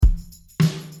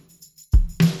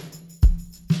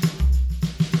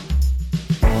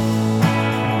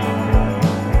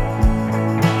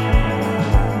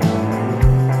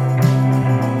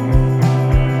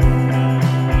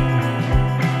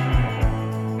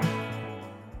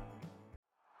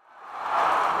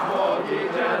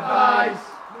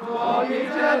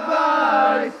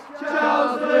advice.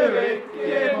 Charles Louis,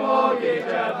 give mortgage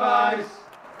advice.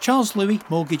 Charles Louis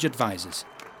Mortgage Advisors,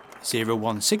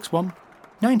 0161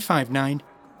 959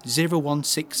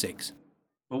 0166.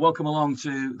 Well, welcome along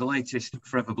to the latest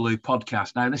Forever Blue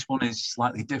podcast. Now, this one is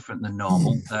slightly different than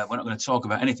normal. We're not going to talk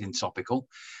about anything topical.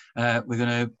 We're going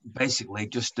to basically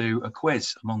just do a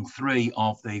quiz among three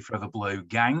of the Forever Blue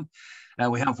gang.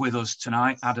 We have with us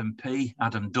tonight Adam P,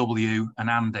 Adam W, and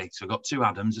Andy. So we've got two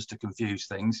Adams just to confuse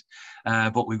things,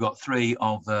 but we've got three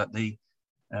of the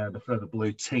Forever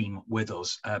Blue team with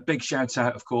us. Big shout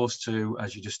out, of course, to,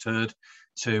 as you just heard,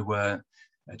 to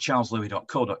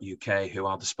charleslouis.co.uk, who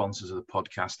are the sponsors of the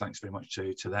podcast. Thanks very much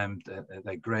to them.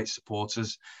 They're great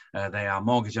supporters. They are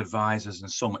mortgage advisors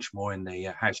and so much more in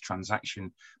the house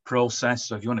transaction process.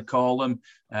 So if you want to call them,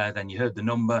 then you heard the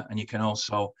number, and you can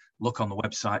also look on the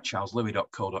website,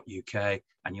 charleslouis.co.uk,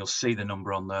 and you'll see the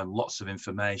number on there. Lots of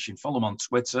information. Follow them on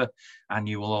Twitter, and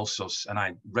you will also, and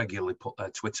I regularly put their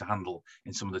Twitter handle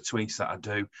in some of the tweets that I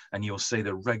do, and you'll see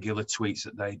the regular tweets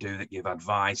that they do that give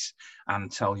advice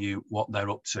and tell you what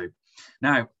they're up to.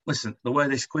 Now, listen, the way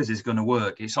this quiz is going to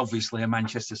work, it's obviously a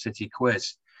Manchester City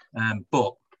quiz,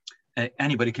 but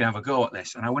anybody can have a go at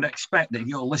this. And I would expect that if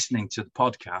you're listening to the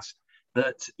podcast,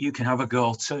 that you can have a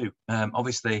go too.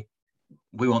 Obviously,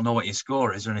 we won't know what your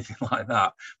score is or anything like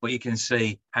that, but you can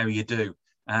see how you do.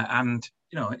 And,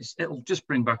 you know, it'll just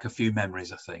bring back a few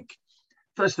memories, I think.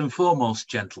 First and foremost,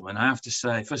 gentlemen, I have to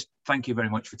say, first, thank you very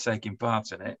much for taking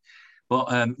part in it.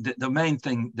 But the main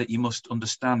thing that you must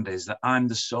understand is that I'm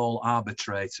the sole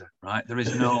arbitrator, right? There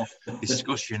is no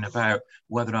discussion about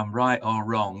whether I'm right or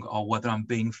wrong, or whether I'm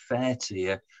being fair to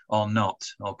you or not,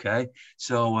 okay?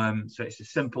 So it's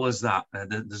as simple as that.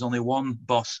 There's only one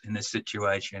boss in this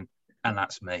situation, and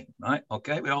that's me, right?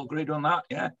 Okay, we all agreed on that,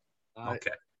 yeah? Right.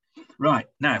 Okay. Right,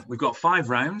 now, we've got 5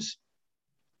 rounds.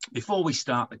 Before we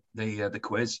start the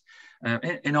quiz,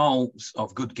 in all sort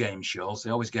of good game shows, they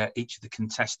always get each of the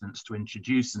contestants to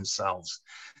introduce themselves.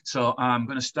 So I'm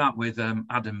going to start with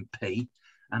Adam P,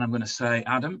 and I'm going to say,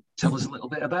 Adam, tell us a little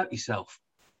bit about yourself.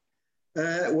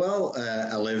 I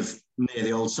live near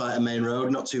the old site of Main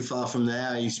Road, not too far from there.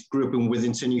 I grew up in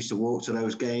Withington, used to walk to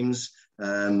those games.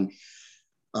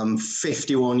 I'm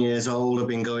 51 years old. I've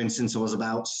been going since I was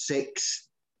about 6.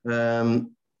 I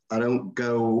don't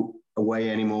go away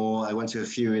anymore. I went to a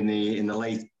few in the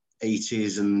late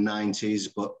 80s and 90s,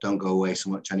 but don't go away so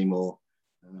much anymore.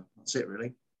 That's it,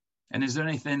 really. And is there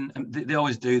anything, they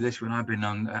always do this when I've been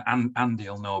on, and Andy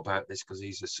will know about this because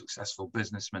he's a successful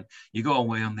businessman. You go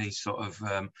away on these sort of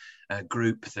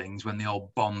group things when they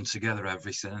all bond together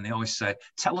everything, and they always say,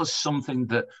 tell us something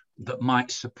that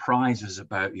might surprise us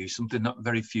about you, something that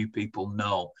very few people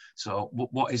know. So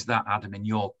what is that, Adam, in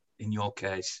your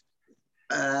case?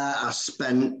 I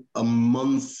spent a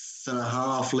month and a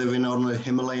half living on a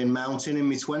Himalayan mountain in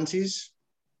my 20s.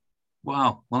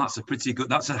 Wow, well, that's a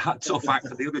tough act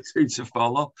for the other two to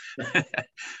follow.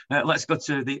 Let's go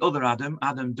to the other Adam,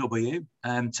 Adam W.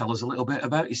 Tell us a little bit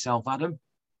about yourself, Adam.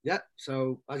 Yeah,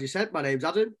 so as you said, my name's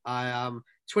Adam. I am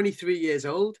 23 years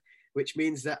old, which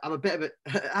means that I'm at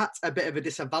a bit of a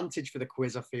disadvantage for the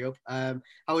quiz, I feel. I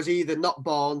was either not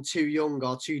born, too young,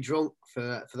 or too drunk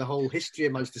for the whole history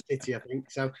of Manchester City, I think.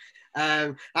 So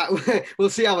we'll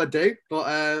see how I do.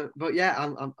 But yeah,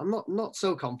 I'm not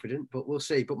so confident, but we'll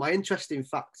see. But my interesting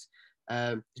fact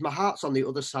is my heart's on the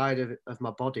other side of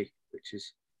my body, which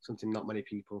is something not many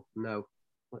people know.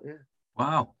 But yeah.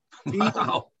 Wow.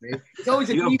 Wow. It's always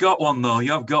You've got one, though.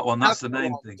 You've got one. That's the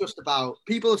main thing. Just about.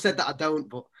 People have said that I don't,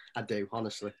 but I do,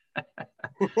 honestly.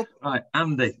 Right.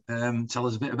 Andy, tell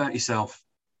us a bit about yourself.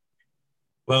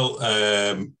 Well,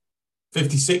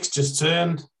 56 just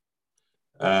turned.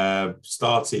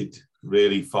 Started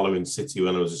really following City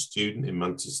when I was a student in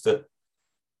Manchester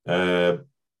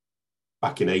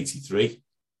back in 83,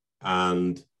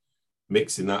 and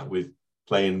mixing that with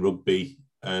playing rugby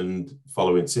and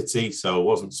following City. So it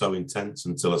wasn't so intense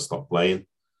until I stopped playing,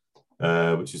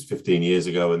 which was 15 years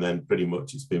ago. And then pretty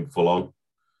much it's been full on,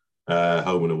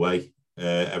 home and away,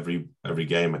 every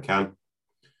game I can.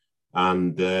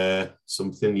 And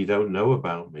something you don't know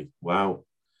about me. Wow.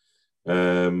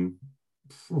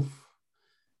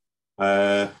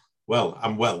 Well,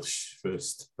 I'm Welsh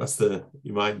first.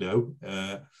 You might know.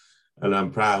 And I'm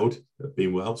proud of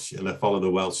being Welsh, and I follow the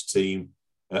Welsh team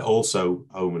also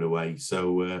home and away.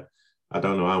 So I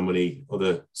don't know how many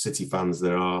other City fans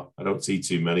there are. I don't see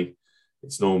too many.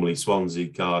 It's normally Swansea,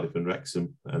 Cardiff and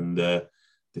Wrexham, and they're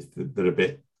a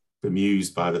bit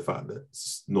bemused by the fact that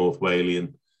North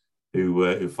Walian,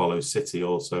 who follows City,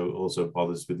 also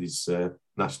bothers with his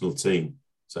national team.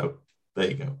 So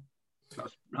there you go.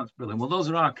 That's brilliant. Well, those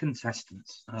are our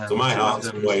contestants. So my heart's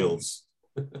in Wales.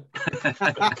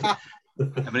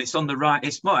 But it's on the right.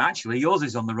 It's more actually yours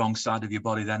is on the wrong side of your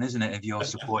body, then, isn't it? If you're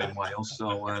supporting Wales,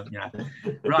 so yeah.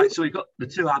 Right. So we've got the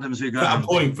two Adams who go. That a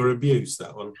point for abuse.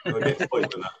 That one. I get a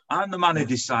point for that. I'm the man who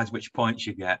decides which points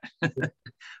you get.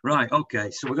 Right. Okay.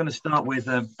 So we're going to start with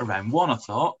round one. I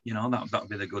thought, that'd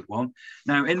be the good one.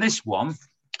 Now, in this one,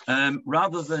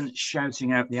 rather than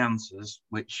shouting out the answers,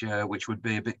 which would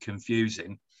be a bit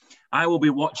confusing, I will be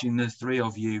watching the three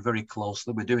of you very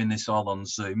closely. We're doing this all on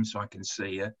Zoom, so I can see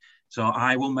you. So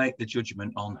I will make the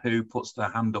judgment on who puts their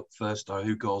hand up first or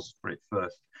who goes for it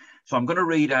first. So I'm going to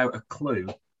read out a clue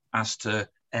as to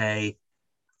a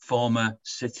former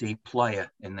City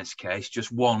player in this case, just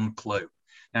one clue.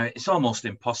 Now, it's almost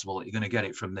impossible that you're going to get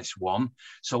it from this one.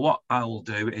 So what I will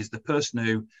do is the person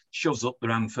who shoves up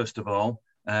their hand first of all,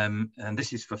 and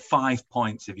this is for 5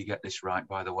 points if you get this right,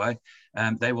 by the way,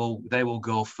 they will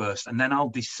go first. And then I'll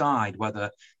decide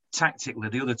whether tactically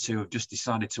the other two have just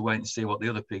decided to wait and see what the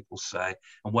other people say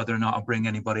and whether or not I'll bring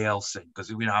anybody else in,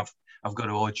 because I've got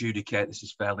to adjudicate this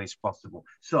as fairly as possible.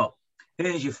 So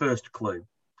here's your first clue.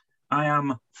 I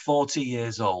am 40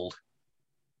 years old.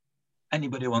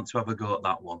 Anybody want to have a go at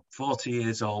that one? 40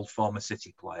 years old, former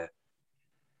City player.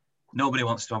 Nobody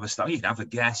wants to have a start. You can have a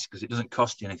guess because it doesn't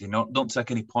cost you anything. Don't take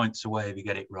any points away if you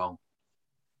get it wrong.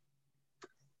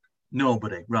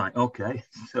 Nobody. Right, okay.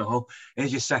 So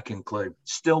here's your second clue.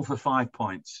 Still for 5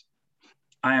 points.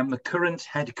 I am the current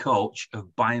head coach of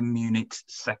Bayern Munich's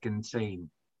second team.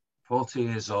 40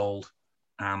 years old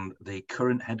and the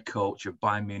current head coach of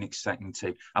Bayern Munich's second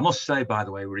team. I must say, by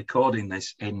the way, we're recording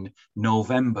this in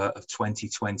November of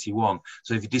 2021.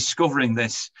 So if you're discovering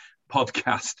this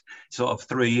podcast sort of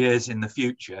 3 years in the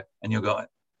future and you've got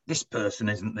this person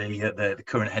isn't the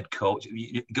current head coach,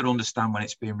 you've got to understand when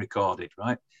it's being recorded,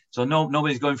 right? So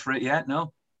nobody's going for it yet,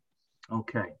 no?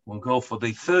 Okay, we'll go for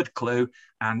the third clue,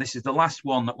 and this is the last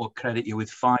one that will credit you with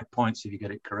 5 points if you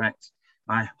get it correct.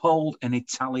 I hold an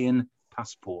Italian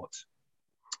passport.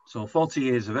 So 40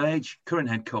 years of age, current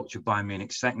head coach of Bayern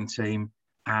Munich's second team,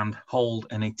 and hold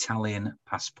an Italian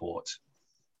passport.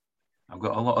 I've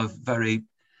got a lot of very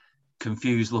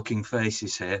confused looking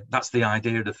faces here. That's the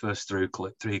idea of the first three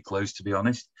clues, to be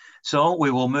honest. So we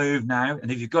will move now.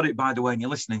 And if you've got it, by the way, and you're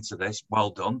listening to this,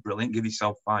 well done. Brilliant. Give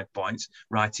yourself 5 points.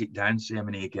 Write it down. See how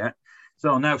many you get.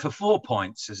 So now for 4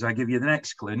 points, as I give you the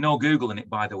next clue. No Googling it,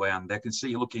 by the way, Andy. I can see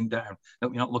you looking down.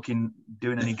 Hope you're not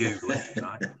doing any Googling.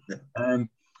 Right?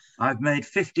 I've made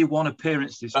 51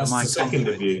 appearances for my country. That's the second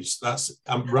abuse.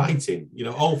 I'm writing,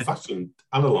 old-fashioned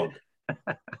analog.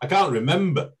 I can't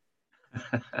remember.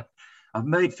 I've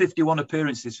made 51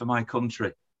 appearances for my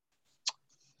country.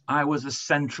 I was a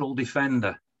central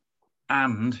defender.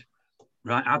 And,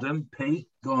 right, Adam, P.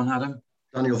 Go on, Adam.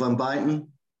 Daniel Van Buyten.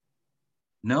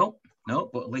 No,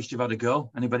 but at least you've had a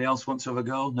go. Anybody else want to have a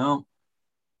go? No.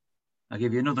 I'll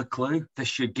give you another clue. This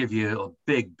should give you a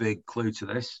big, big clue to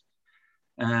this.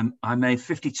 I made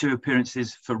 52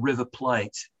 appearances for River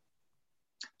Plate.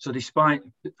 So despite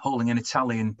holding an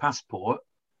Italian passport...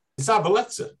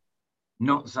 Zabaleta.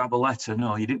 Not Zabaleta,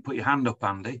 no. You didn't put your hand up,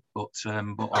 Andy, but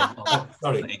I'll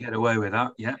sorry, let you get away with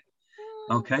that. Yeah.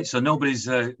 Okay, so nobody's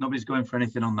going for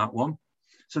anything on that one.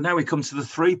 So now we come to the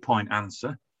 3 point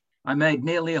answer. I made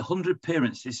nearly 100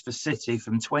 appearances for City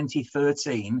from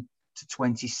 2013 to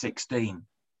 2016.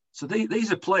 So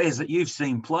these are players that you've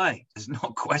seen play. There's no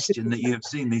question that you have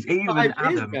seen these. Even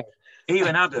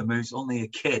Adam, who's only a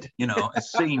kid,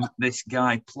 has seen this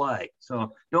guy play.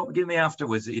 So don't give me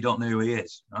afterwards that you don't know who he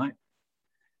is, right?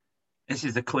 This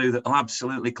is the clue that will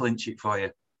absolutely clinch it for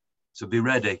you. So be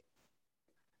ready.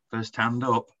 First hand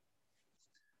up.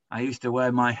 I used to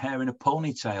wear my hair in a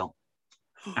ponytail.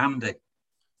 Andy.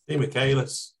 D.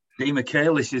 Michaelis. D.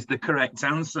 Michaelis is the correct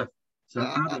answer. So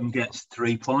Adam gets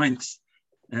 3 points.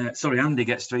 Andy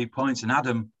gets 3 points, and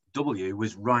Adam W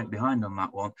was right behind on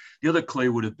that one. The other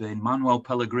clue would have been Manuel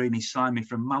Pellegrini signed me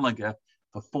from Malaga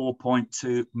for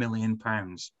 £4.2 million.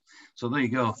 So there you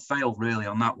go. Failed really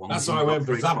on that one. That's why I went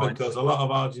for that, because a lot of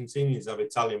Argentinians have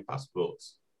Italian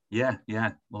passports. Yeah.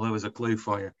 Well, there was a clue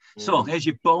for you. So here's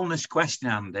your bonus question,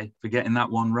 Andy, for getting that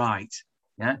one right.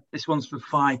 Yeah, this one's for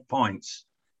 5 points.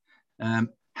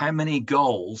 How many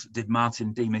goals did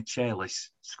Martin Di Michelis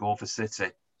score for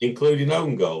City? Including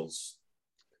own goals?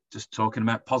 Just talking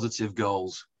about positive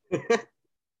goals.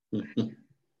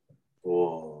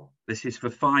 Oh. This is for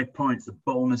 5 points, the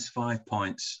bonus 5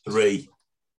 points. 3.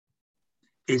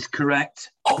 Is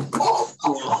correct.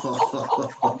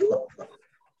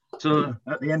 So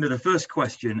at the end of the first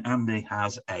question, Andy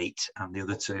has 8 and the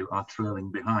other two are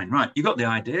trailing behind. Right, you got the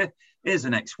idea. Here's the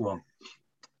next one.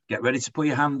 Get ready to put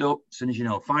your hand up as soon as you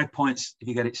know. 5 points if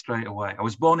you get it straight away. I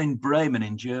was born in Bremen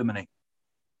in Germany.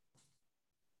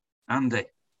 Andy.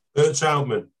 Bert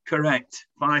Trautmann. Correct.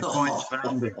 5 points for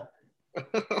Andy.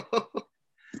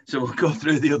 So we'll go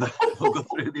through the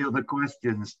other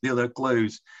questions, the other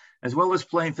clues. As well as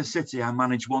playing for City, I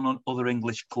managed one other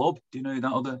English club. Do you know who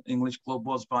that other English club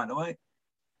was, by the way?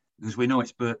 Because we know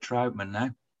it's Bert Trautmann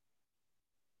now.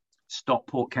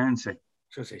 Stockport County.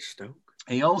 Should I say Stoke?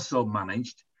 He also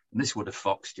managed, and this would have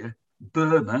foxed you,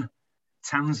 Burma,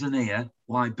 Tanzania,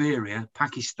 Liberia,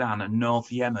 Pakistan, and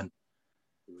North Yemen.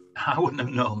 I wouldn't have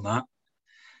known that.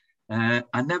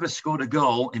 I never scored a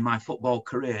goal in my football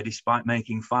career despite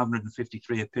making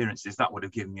 553 appearances. That would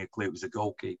have given you a clue it was a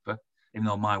goalkeeper, even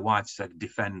though my wife said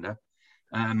defender.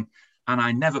 And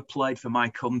I never played for my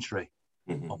country.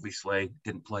 Obviously,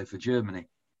 didn't play for Germany.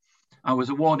 I was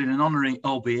awarded an honorary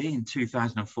OBE in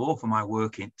 2004 for my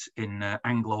work in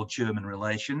Anglo-German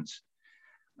relations.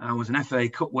 I was an FA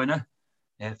Cup winner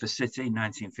for City in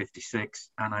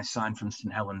 1956, and I signed from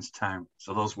St Helens Town.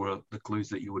 So those were the clues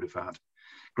that you would have had.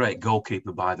 Great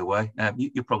goalkeeper, by the way.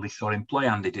 You probably saw him play,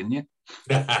 Andy, didn't you?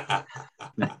 I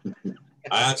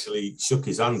actually shook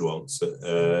his hand once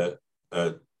at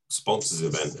a sponsors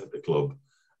event at the club,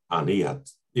 and he had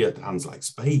hands like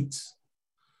spades.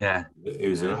 Yeah. He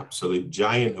was an absolute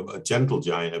giant, a gentle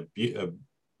giant, a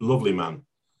lovely man.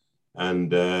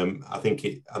 And I think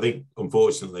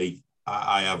unfortunately,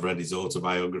 I have read his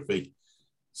autobiography.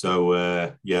 So,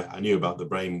 I knew about the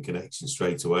Bremen connection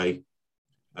straight away.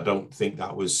 I don't think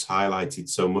that was highlighted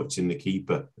so much in The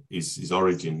Keeper, his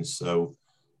origins. So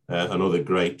another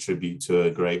great tribute to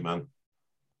a great man.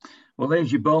 Well,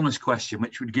 there's your bonus question,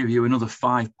 which would give you another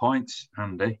 5 points,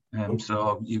 Andy.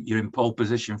 So you're in pole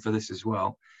position for this as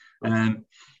well.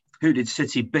 Who did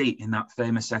City beat in that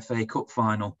famous FA Cup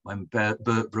final when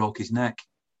Bert broke his neck?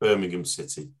 Birmingham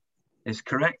City. Is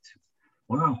correct.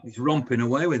 Wow, he's romping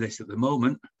away with this at the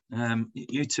moment.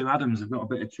 You two Adams have got a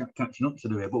bit of catching up to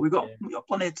do here, but we've got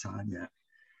plenty of time yet.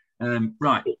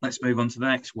 Right, let's move on to the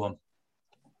next one.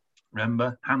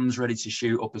 Remember, hands ready to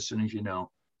shoot up as soon as you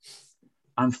know.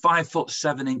 I'm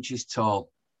 5'7"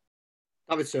 tall.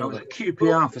 David Silva. I was at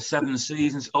QPR for 7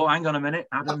 seasons. Oh, hang on a minute,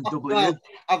 Adam W. Well,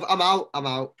 I'm out.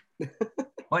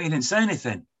 Well, you didn't say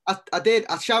anything. I did.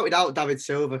 I shouted out David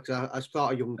Silva because I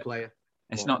thought a young player.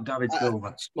 It's not David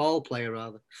Silva. Small player,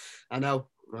 rather. I know.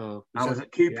 Oh, I was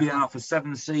at QPR for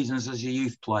 7 seasons as a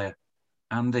youth player.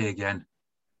 Andy again.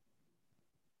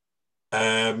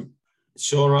 Shaun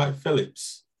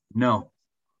Wright-Phillips. No.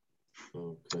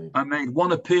 Okay. I made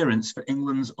one appearance for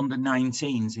England's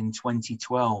under-19s in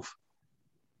 2012.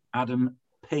 Adam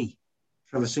P.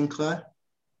 Trevor Sinclair.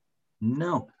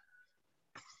 No.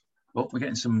 Well, we're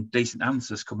getting some decent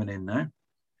answers coming in now.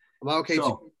 Am I okay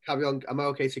to carry on? Am I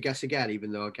okay to guess again,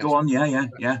 even though I guess? Go on, yeah.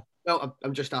 No,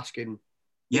 I'm just asking.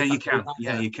 Yeah, you can.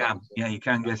 Yeah, you can. Yeah, you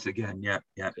can guess again. Yeah.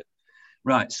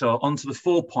 Right, so on to the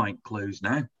 4-point clues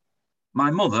now.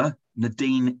 My mother,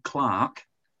 Nadine Clark,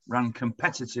 ran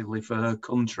competitively for her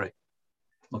country.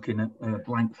 Looking at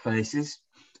blank faces.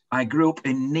 I grew up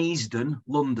in Neasden,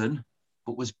 London,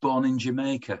 but was born in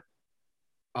Jamaica.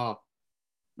 Oh.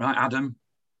 Right, Adam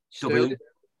Sterling. W.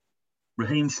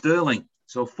 Raheem Sterling.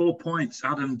 So 4 points.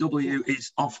 Adam W.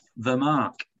 is off the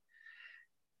mark.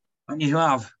 And you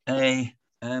have a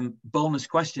bonus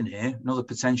question here. Another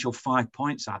potential 5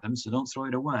 points, Adam, so don't throw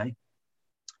it away.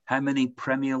 How many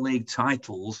Premier League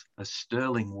titles has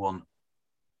Sterling won?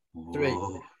 3.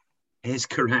 Is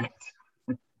correct.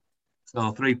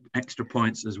 So 3 extra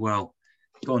points as well.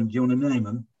 Go on, do you want to name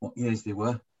them? What years they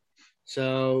were?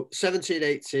 So 17,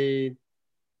 18,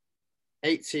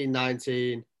 18,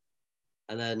 19,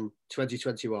 and then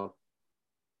 2021.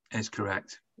 Is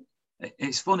correct.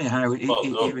 It's funny how he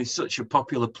is such a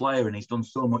popular player and he's done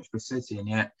so much for City, and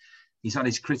yet he's had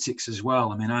his critics as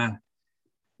well. I mean, I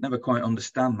never quite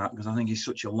understand that because I think he's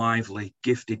such a lively,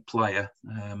 gifted player.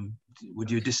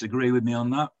 Would you disagree with me on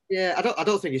that? Yeah, I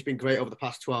don't think he's been great over the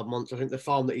past 12 months. I think the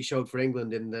form that he showed for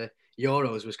England in the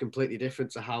Euros was completely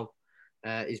different to how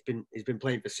he's been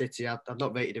playing for City. I've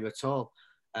not rated him at all,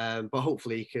 but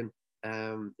hopefully he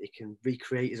can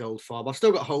recreate his old form. I've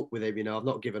still got hope with him. I've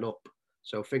not given up.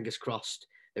 So fingers crossed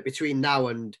that between now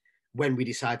and when we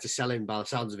decide to sell him, by the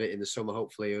sounds of it, in the summer,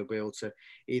 hopefully he'll be able to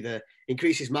either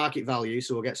increase his market value,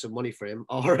 so we'll get some money for him,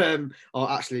 or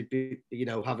actually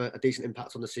have a decent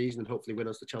impact on the season and hopefully win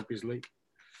us the Champions League.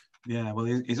 Yeah, well,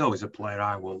 he's always a player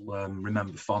I will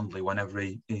remember fondly whenever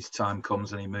his time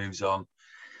comes and he moves on.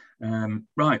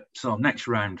 Right, so next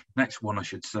one, I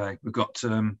should say. We've got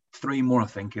 3 more, I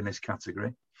think, in this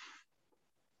category.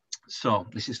 So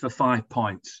this is for 5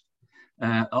 points.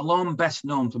 Although I'm best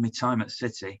known for my time at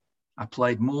City, I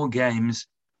played more games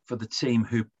for the team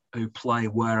who play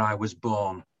where I was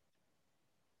born.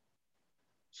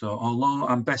 So although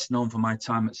I'm best known for my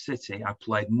time at City, I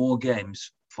played more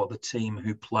games for the team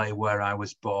who play where I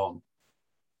was born.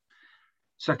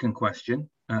 Second question,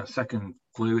 second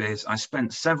clue is, I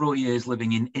spent several years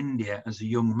living in India as a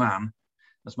young man,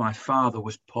 as my father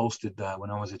was posted there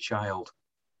when I was a child.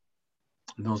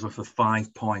 And those were for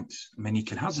 5 points. I mean, you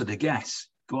can hazard a guess.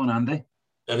 Go on, Andy.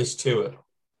 Dennis Stewart.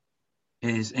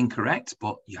 Is incorrect,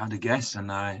 but you had a guess,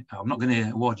 and I'm not going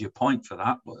to award you a point for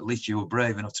that, but at least you were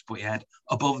brave enough to put your head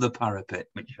above the parapet,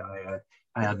 which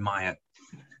I admire.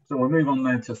 So we'll move on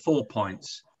now to 4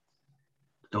 points.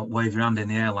 Don't wave your hand in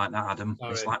the air like that, Adam.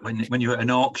 Sorry. It's like when you're at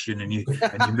an auction and you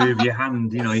move your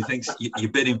hand, you know, he thinks you're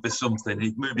bidding for something.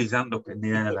 He moved his hand up in the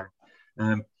air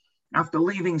then. After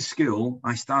leaving school,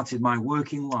 I started my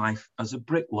working life as a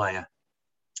bricklayer.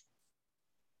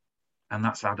 And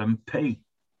that's Adam P.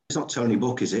 It's not Tony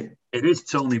Buck, is it? It is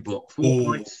Tony Buck. 4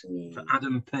 points for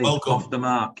Adam P. Welcome. Off the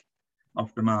mark.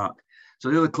 Off the mark. So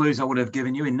the other clues I would have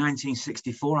given you, in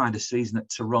 1964, I had a season at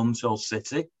Toronto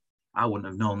City. I wouldn't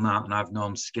have known that, and I've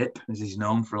known Skip, as he's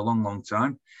known for a long, long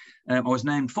time. I was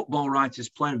named Football Writers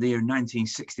Player of the Year in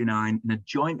 1969 in a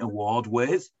joint award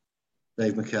with...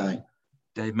 Dave Mackay.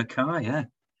 Dave Mackay, yeah.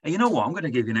 And you know what? I'm going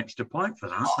to give you an extra point for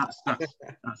that.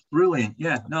 That's brilliant.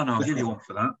 Yeah, no, I'll give you one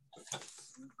for that.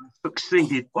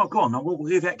 Succeeded. Well, go on. We'll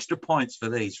give extra points for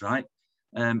these, right?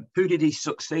 Who did he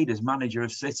succeed as manager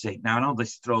of City? Now, I know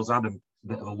this throws Adam a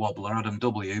bit of a wobbler, Adam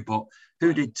W., but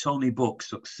who did Tony Buck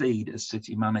succeed as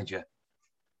City manager?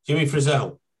 Jimmy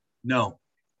Frizzell. No.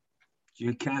 Do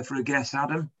you care for a guess,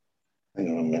 Adam?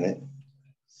 Hang on a minute.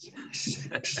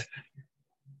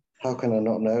 How can I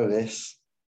not know this?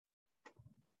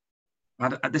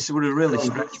 This would have really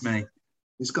stretched me.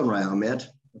 It's gone right on my head.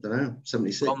 I don't know,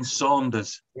 76. Ron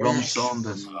Saunders. Yes. Ron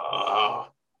Saunders.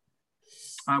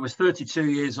 I was 32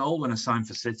 years old when I signed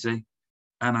for City,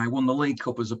 and I won the League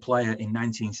Cup as a player in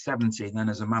 1970, and then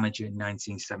as a manager in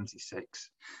 1976.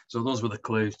 So those were the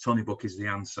clues. Tony Buck is the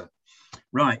answer.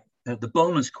 Right. The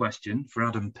bonus question for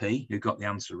Adam P., who got the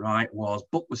answer right, was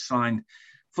Buck was signed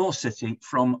for City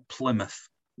from Plymouth.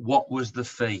 What was the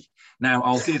fee? Now,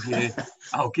 I'll give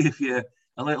you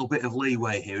a little bit of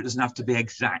leeway here. It doesn't have to be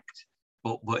exact,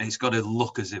 but it's got to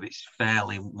look as if it's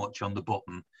fairly much on the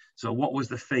button. So what was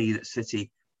the fee that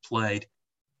City paid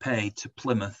to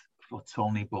Plymouth for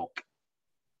Tony Buck?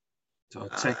 So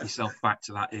take yourself back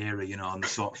to that era, you know, and the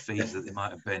sort of fees that they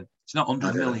might have been. It's not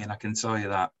 100 million, I can tell you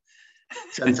that.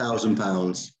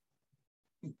 £10,000.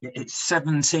 It's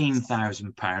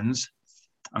 £17,000.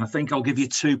 And I think I'll give you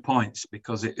 2 points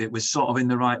because it was sort of in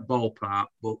the right ballpark,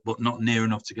 but not near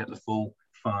enough to get the full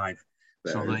 5.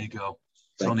 So there you go.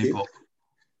 Tony Buck.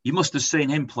 You must have seen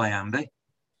him play, Andy.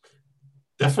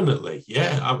 Definitely,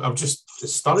 yeah. I'm just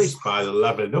astonished by the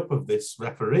levelling up of this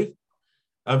referee.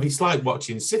 It's like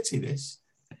watching City, this.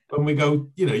 When we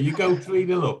go, you know, you go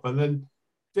 3-0 up and then,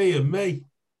 dear me,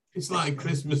 it's like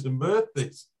Christmas and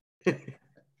birthdays.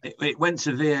 It went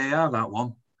to VAR, that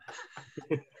one.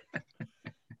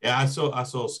 Yeah, I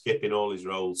saw Skip in all his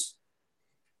roles.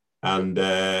 And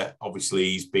obviously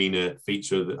he's been a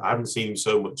feature that I haven't seen him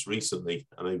so much recently.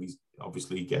 I think he's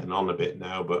obviously getting on a bit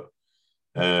now, but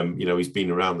you know, he's been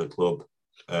around the club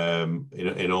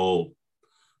in all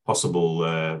possible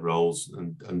roles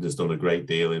and has done a great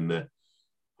deal in the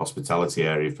hospitality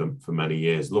area for many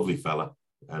years. Lovely fella.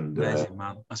 And amazing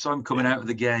man. I saw him coming out of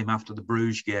the game after the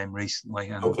Bruges game recently,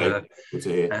 and good to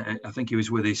hear. I think he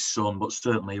was with his son, but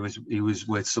certainly he was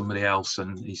with somebody else,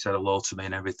 and he said hello to me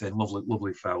and everything.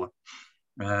 Lovely fella.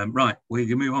 Right, we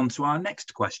can move on to our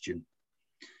next question.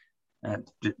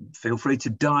 Feel free to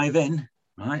dive in.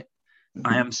 Right,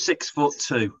 I am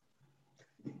 6'2".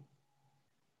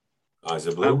 Eyes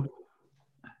are blue.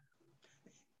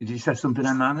 Did you say something,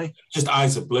 Andy? Just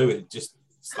eyes are blue.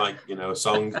 It's like, you know, a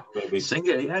song. Maybe. Sing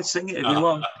it if you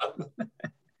want.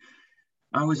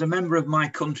 I was a member of my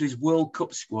country's World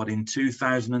Cup squad in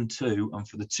 2002 and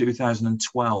for the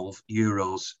 2012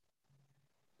 Euros.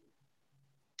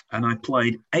 And I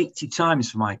played 80 times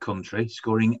for my country,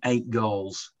 scoring 8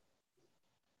 goals.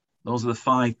 Those are the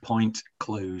 5-point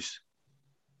clues.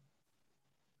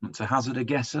 Want to hazard a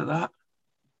guess at that?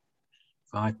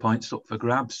 5 points up for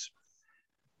grabs.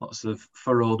 Lots of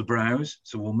furrowed brows.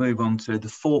 So we'll move on to the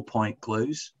 4-point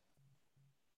clues.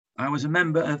 I was a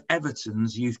member of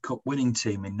Everton's Youth Cup winning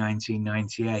team in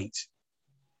 1998.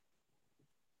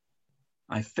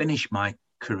 I finished my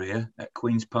career at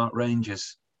Queen's Park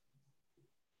Rangers.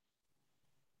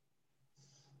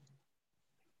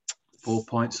 4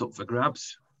 points up for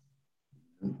grabs.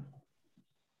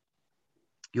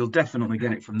 You'll definitely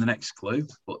get it from the next clue,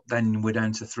 but then we're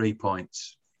down to 3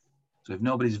 points. So if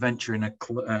nobody's venturing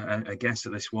a guess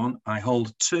at this one, I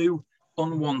hold 2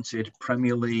 unwanted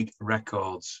Premier League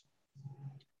records.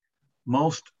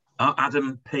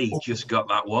 Adam P just got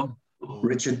that one.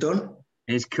 Richard Dunn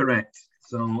is correct.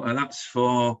 So that's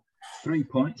for 3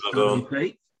 points. Adam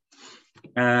P.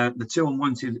 The 2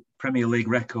 unwanted Premier League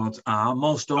records are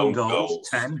most own goals,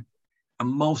 10, and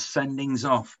most sendings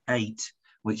off, 8,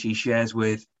 which he shares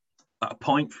with a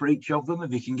point for each of them.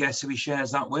 If you can guess who he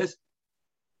shares that with.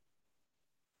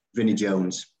 Vinnie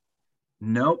Jones.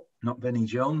 No, not Vinnie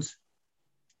Jones.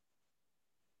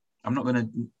 I'm not going to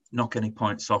knock any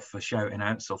points off for shouting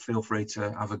out, so feel free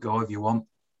to have a go if you want.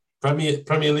 Premier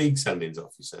League sendings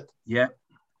off, you said? Yeah.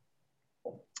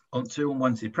 On 2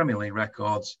 unwanted Premier League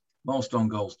records, most on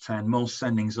goals, 10, most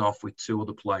sendings off with 2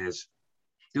 other players.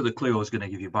 The other clue I was going to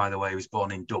give you, by the way, he was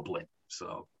born in Dublin.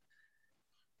 So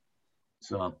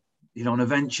you know, on a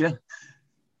venture.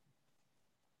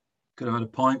 Could have had a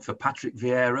point for Patrick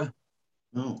Vieira.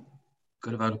 Oh.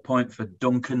 Could have had a point for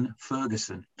Duncan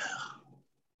Ferguson.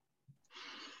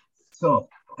 So,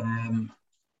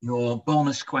 your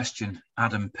bonus question,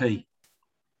 Adam P.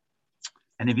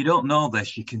 And if you don't know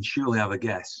this, you can surely have a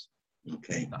guess.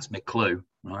 Okay. That's my clue.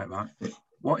 Right, Matt.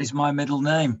 What is my middle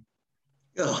name?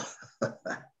 Oh,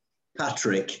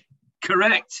 Patrick.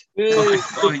 Correct. 5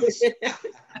 points.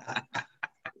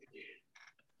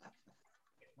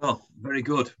 Well, very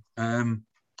good.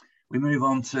 We move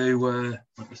on to,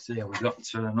 let me see, have we got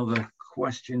another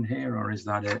question here, or is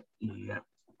that it? Yeah.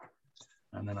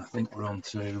 And then I think we're on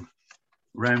to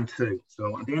round 2.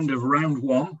 So at the end of round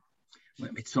 1,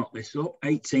 let me top this up.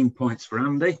 18 points for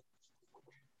Andy.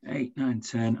 8, 9,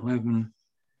 10, 11,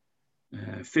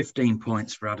 15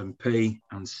 points for Adam P,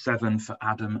 and 7 for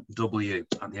Adam W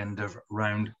at the end of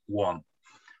round 1.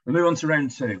 We move on to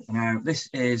round 2. Now, this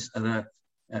is a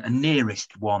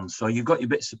nearest one. So you've got your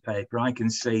bits of paper. I can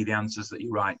see the answers that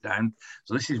you write down.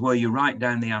 So this is where you write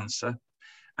down the answer.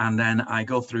 And then I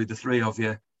go through the 3 of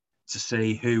you to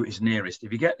see who is nearest.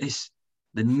 If you get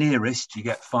the nearest, you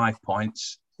get 5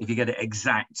 points. If you get it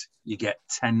exact, you get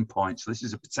 10 points. So this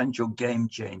is a potential game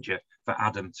changer for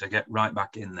Adam to get right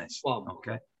back in this. Wow.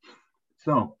 Okay.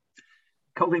 So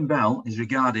Colin Bell is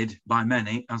regarded by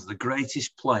many as the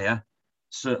greatest player,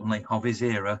 certainly of his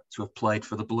era, to have played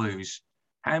for the Blues.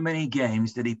 How many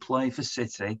games did he play for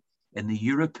City in the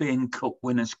European Cup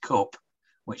Winners' Cup,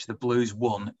 which the Blues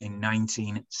won in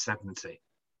 1970?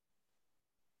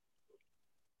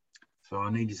 So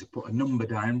I need you to put a number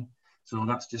down. So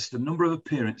that's just the number of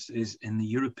appearances in the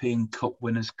European Cup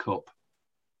Winners' Cup.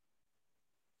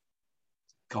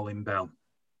 Colin Bell.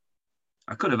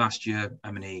 I could have asked you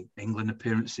how many England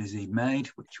appearances he'd made,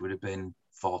 which would have been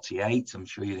 48. I'm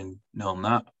sure you didn't know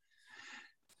that.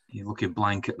 You're looking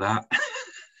blank at that.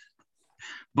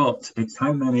 But it's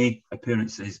how many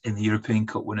appearances in the European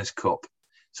Cup Winners' Cup.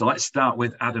 So let's start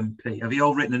with Adam P. Have you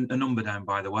all written a number down,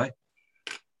 by the way?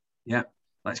 Yeah.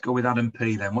 Let's go with Adam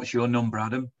P then. What's your number,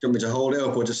 Adam? Do you want me to hold it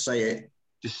up or just say it?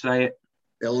 Just say it.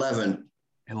 11.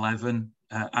 11.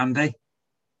 Andy?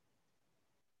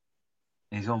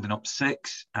 He's holding up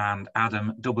 6. And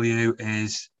Adam W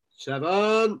is?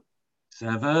 7.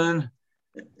 7.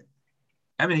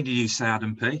 How many did you say,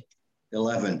 Adam P?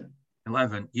 11.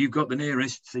 11. You've got the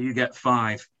nearest, so you get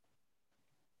 5.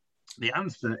 The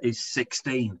answer is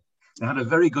 16. They had a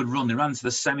very good run. They ran to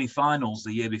the semi-finals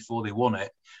the year before they won it,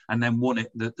 and then won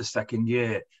it the second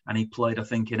year. And he played, I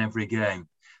think, in every game.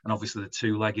 And obviously the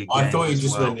 2-legged game. I thought he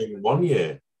just went in 1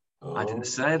 year. Oh. I didn't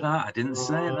say that. I didn't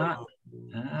say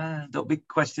that. Don't be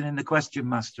questioning the question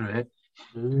master here.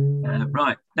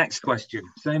 Right, next question.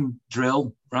 Same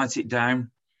drill. Write it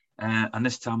down. And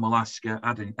this time we'll ask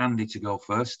Andy to go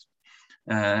first.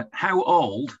 How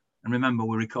old, and remember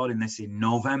we're recording this in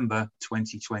November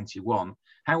 2021,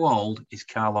 how old is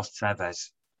Carlos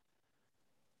Tevez?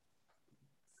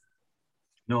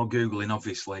 No Googling,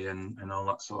 obviously, and all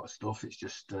that sort of stuff. It's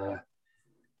just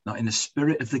not in the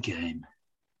spirit of the game.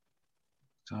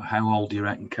 So how old do you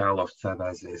reckon Carlos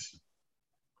Tevez is?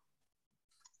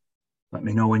 Let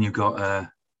me know when you've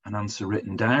got an answer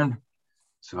written down.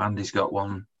 So Andy's got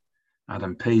one,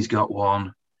 Adam P's got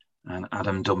one, and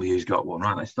Adam W's got one.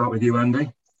 Right, let's start with you,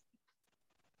 Andy.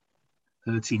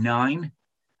 39.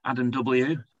 Adam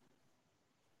W.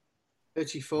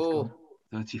 34.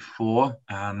 34.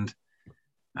 And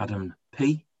Adam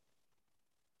P.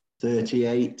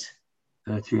 38.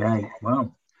 38.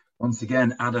 Well, once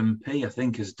again, Adam P, I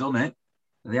think, has done it.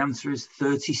 The answer is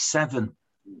 37.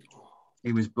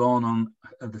 He was born on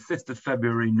the 5th of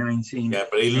February, 1984. Yeah,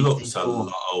 but he looks a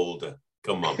lot older.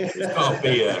 Come on. There's got to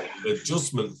be an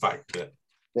adjustment factor.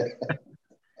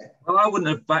 Well, I wouldn't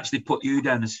have actually put you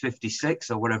down as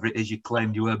 56 or whatever it is you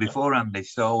claimed you were before, Andy.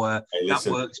 So Hey,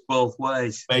 listen, that works both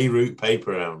ways. Beirut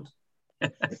paper round.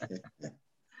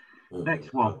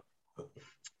 Next one.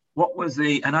 What was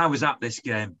the, and I was at this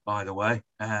game, by the way,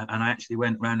 and I actually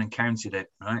went round and counted it,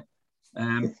 right?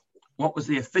 What was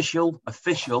the official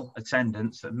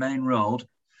attendance at Main Road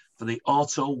for the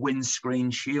Auto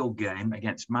Windscreen Shield game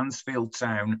against Mansfield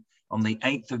Town on the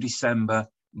 8th of December,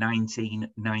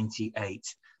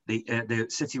 1998? The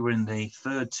City were in the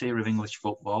third tier of English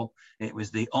football. It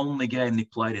was the only game they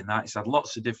played in that. It's had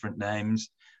lots of different names.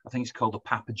 I think it's called the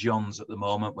Papa John's at the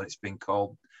moment, but it's been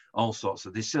called all sorts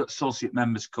of. The Associate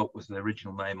Members Cup was the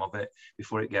original name of it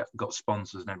before it got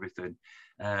sponsors and everything.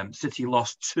 City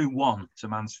lost 2-1 to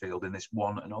Mansfield in this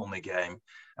one and only game.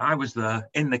 I was there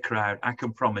in the crowd. I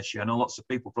can promise you. I know lots of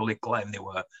people probably claim they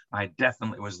were. I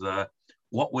definitely was there.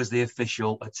 What was the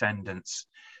official attendance?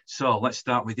 So let's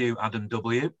start with you, Adam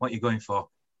W. What are you going for?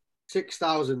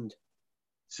 6,000.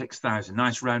 6,000.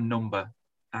 Nice round number.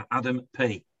 Adam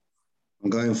P. I'm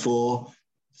going for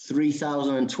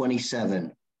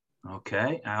 3,027.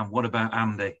 Okay. And what about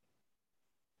Andy?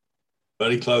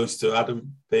 Very close to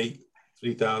Adam P.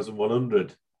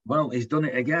 3,100. Well, he's done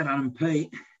it again, Adam P.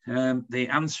 The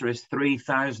answer is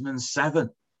 3,007.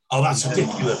 Oh, that's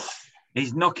ridiculous.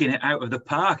 He's knocking it out of the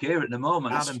park here at the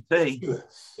moment, That's Adam P.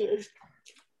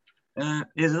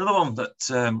 Here's another one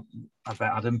that I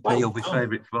bet Adam P will be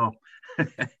favourite for.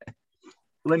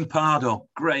 Limpardo,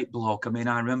 great bloke. I mean,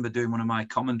 I remember doing one of my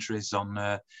commentaries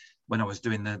on when I was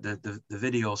doing the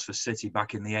videos for City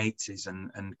back in the 80s,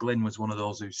 and Glyn was one of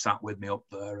those who sat with me up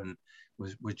there and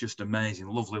was just amazing.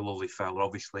 Lovely fella.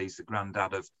 Obviously, he's the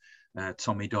granddad of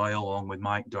Tommy Doyle, along with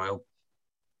Mike Doyle.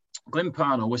 Glyn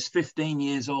Parnell was 15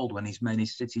 years old when he's made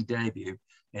his City debut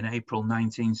in April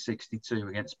 1962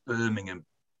 against Birmingham.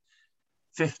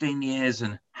 15 years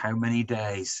and how many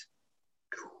days?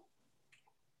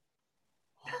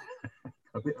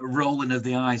 A bit of rolling of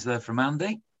the eyes there from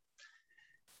Andy,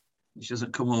 which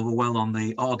doesn't come over well on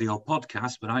the audio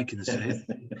podcast, but I can see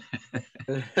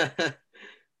it.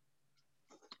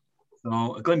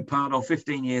 So, Glyn Parnell,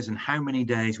 15 years and how many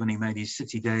days when he made his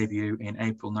City debut in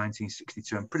April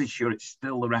 1962. I'm pretty sure it's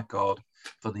still the record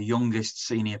for the youngest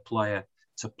senior player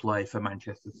to play for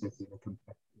Manchester City in a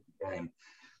competitive game.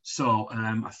 So,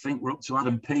 I think we're up to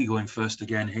Adam P going first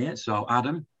again here. So,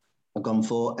 Adam? I've gone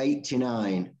for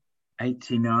 89.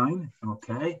 89,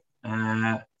 okay.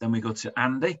 Then we go to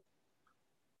Andy.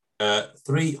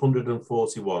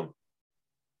 341.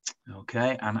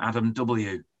 Okay, and Adam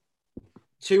W.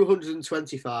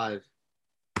 225.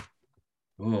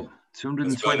 Oh,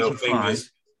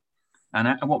 225.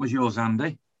 And what was yours,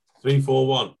 Andy?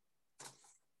 341.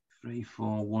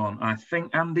 341. I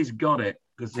think Andy's got it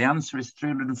because the answer is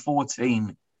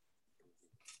 314.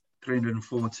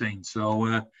 314.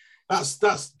 So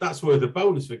that's worth a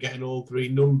bonus for getting all three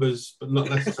numbers, but not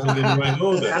necessarily in the right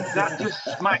order. that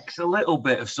just smacks a little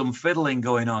bit of some fiddling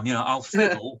going on. You know, I'll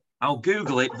fiddle. I'll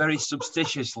Google it very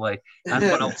substitiously,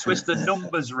 but I'll twist the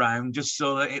numbers round just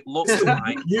so that it looks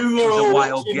like you are all a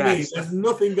wild watching guess. me. There's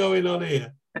nothing going on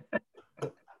here.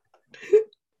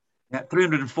 Yeah,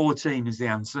 314 is the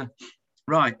answer.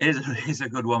 Right, here's a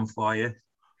good one for you.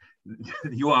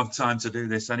 You have time to do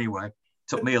this anyway.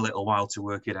 Took me a little while to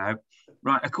work it out.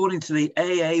 Right, according to the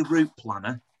AA route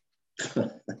planner,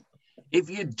 if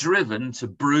you'd driven to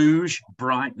Bruges,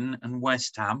 Brighton and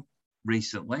West Ham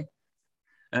recently,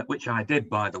 which I did,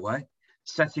 by the way,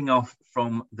 setting off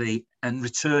from and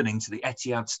returning to the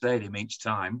Etihad Stadium each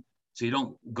time. So you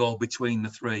don't go between the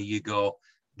three, you go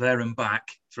there and back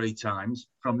 3 times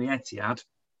from the Etihad,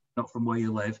 not from where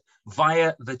you live,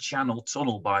 via the Channel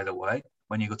Tunnel, by the way,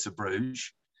 when you go to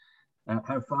Bruges.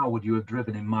 How far would you have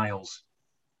driven in miles?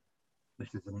 This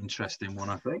is an interesting one,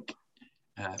 I think.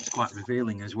 It's quite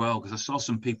revealing as well, because I saw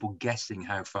some people guessing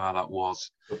how far that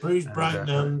was. So Bruges, Brighton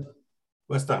and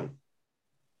West Ham.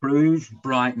 Bruges,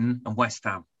 Brighton and West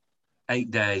Ham.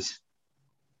 8 days.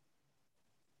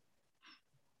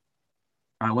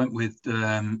 I went with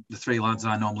the 3 lads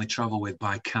I normally travel with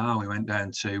by car. We went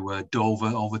down to Dover,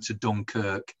 over to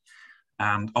Dunkirk.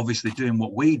 And obviously doing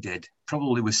what we did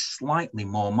probably was slightly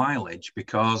more mileage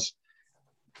because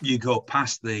you go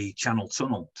past the Channel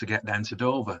Tunnel to get down to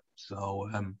Dover. So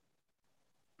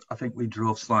I think we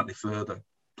drove slightly further.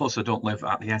 Plus, I don't live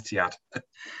at the Etihad.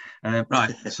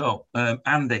 Right, so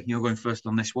Andy, you're going first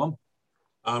on this one.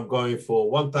 I'm going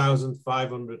for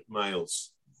 1,500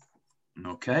 miles.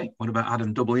 Okay, what about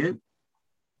Adam W?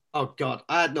 Oh, God,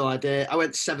 I had no idea. I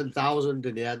went 7,000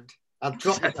 in the end. I've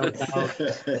dropped myself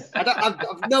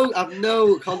down. I've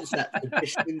no concept of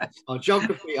distance or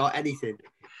geography or anything.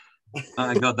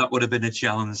 My God, that would have been a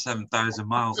challenge. 7,000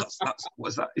 miles.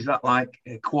 What's that? Is that like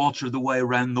a quarter of the way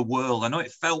around the world? I know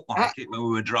it felt like it when we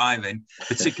were driving,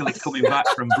 particularly coming back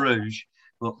from Bruges.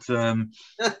 But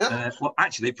well,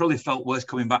 actually, it probably felt worse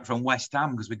coming back from West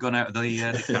Ham because we'd gone out of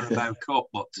the Carabao Cup.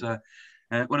 But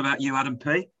what about you, Adam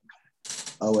P?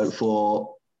 I went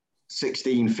for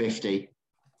 1650.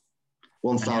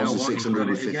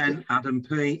 1,650. Again, Adam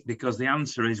P, because the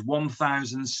answer is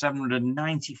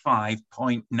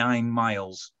 1,795.9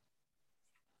 miles.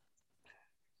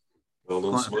 Well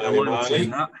done, Quite a bit of loyalty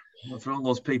in that. Well, for all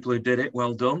those people who did it,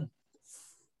 well done.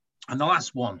 And the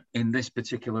last one in this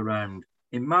particular round.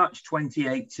 In March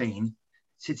 2018,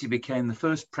 City became the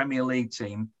first Premier League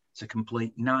team to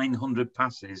complete 900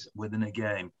 passes within a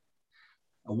game.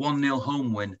 A 1-0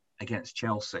 home win against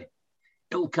Chelsea.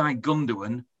 Ilkay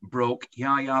Gundogan broke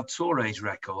Yaya Touré's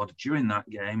record during that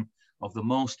game of the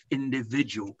most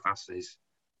individual passes.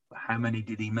 But how many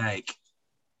did he make?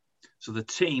 So the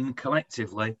team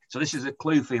collectively, so this is a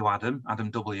clue for you, Adam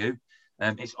W.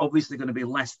 It's obviously going to be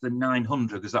less than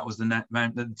 900 because that was the net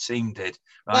amount that the team did,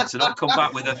 right? So don't come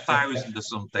back with 1,000 or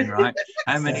something, right?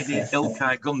 How many did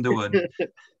Ilkay Gundogan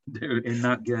do in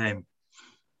that game?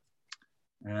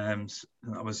 So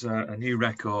that was a new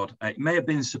record. It may have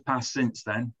been surpassed since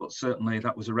then, but certainly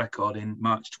that was a record in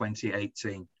March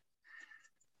 2018.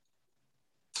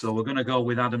 So we're going to go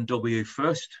with Adam W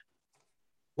first.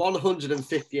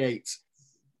 158.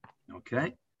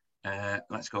 Okay.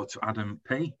 Let's go to Adam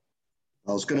P.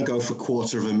 I was going to go for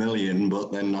 250,000,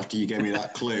 but then after you gave me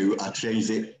that clue, I changed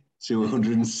it to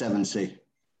 170.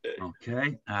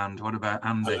 Okay. And what about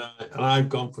Andy? And I've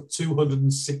gone for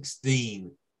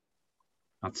 216.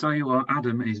 I'll tell you what,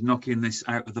 Adam is knocking this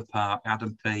out of the park.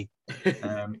 Adam P.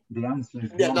 The answer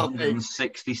is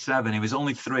 167. He was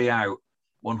only 3 out.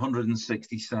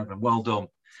 167. Well done.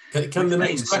 Can the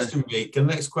next question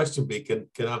be?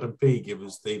 Can Adam P give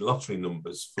us the lottery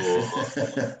numbers for?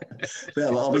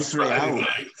 Well, I'll be 3 out.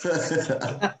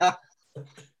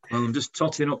 Well, I'm just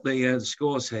totting up the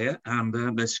scores here, and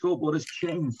the scoreboard has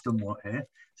changed somewhat here.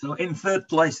 So in third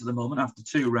place at the moment, after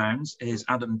 2 rounds, is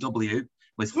Adam W.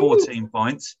 with 14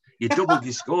 points. You doubled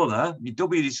your score there. You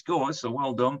doubled your score, so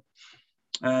well done.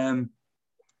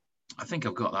 I think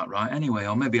I've got that right anyway,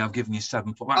 or maybe I've given you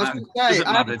 7 points. I didn't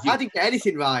get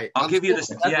anything right. I'll give you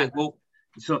the... Yeah, well,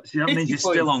 so that means you're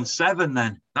still on 7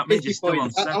 then. That means you're still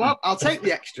on 7. I'll take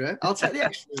the extra. I'll take the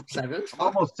extra 7.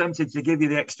 Almost tempted to give you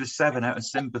the extra 7 out of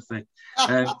sympathy.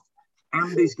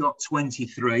 Andy's got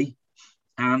 23,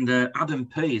 and Adam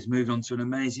P has moved on to an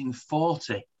amazing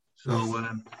 40. So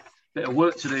bit of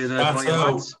work to do there for you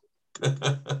lads.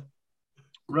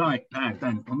 Right, now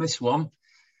then, on this one,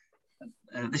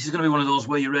 this is going to be one of those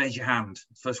where you raise your hand.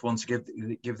 First one to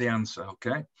give the answer,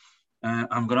 okay?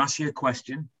 I'm going to ask you a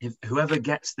question. If whoever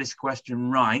gets this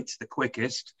question right the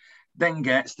quickest, then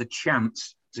gets the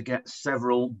chance to get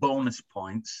several bonus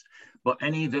points. But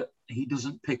any that he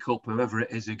doesn't pick up, whoever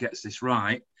it is who gets this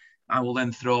right, I will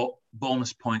then throw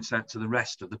bonus points out to the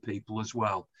rest of the people as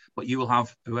well. But you will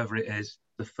have, whoever it is,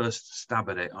 the first stab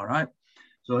at it, all right?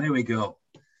 So here we go.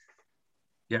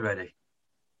 Get ready.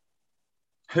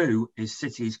 Who is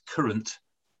City's current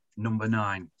number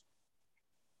 9?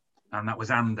 And that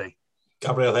was Andy.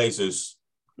 Gabriel Jesus.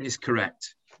 Is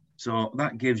correct. So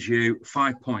that gives you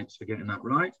 5 points for getting that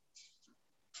right.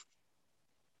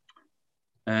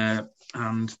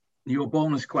 And your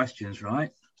bonus questions,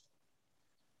 right?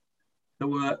 There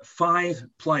were 5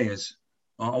 players.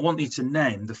 I want you to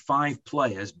name the 5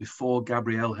 players before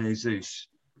Gabriel Jesus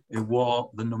who wore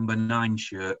the number 9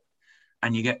 shirt.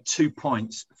 And you get 2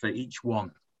 points for each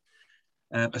one.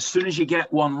 As soon as you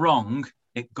get one wrong,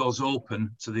 it goes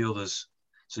open to the others.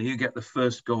 So you get the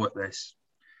first go at this.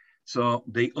 So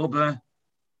the other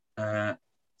 5,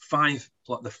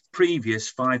 the previous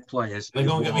 5 players. They're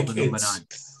going to get the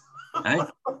kids. Eh?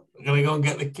 They're going to go and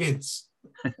get the kids.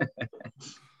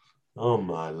 Oh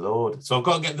my Lord! So I've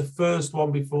got to get the first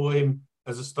one before him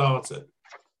as a starter.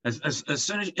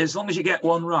 As long as you get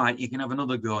one right, you can have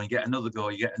another go. You get another go.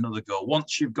 You get another go.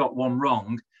 Once you've got one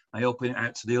wrong, I open it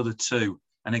out to the other 2,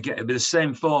 and it'll be the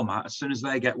same format. As soon as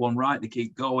they get one right, they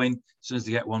keep going. As soon as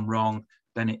they get one wrong,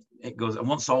 then it goes. And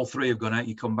once all 3 have gone out,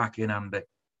 you come back in, Andy.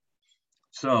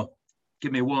 So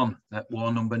give me one that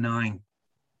wore number 9.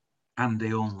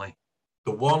 Andy only.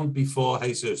 The one before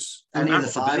Jesus. Any of the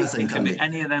 5, I think.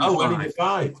 Any of them. Oh, any of the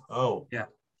 5. Oh, yeah.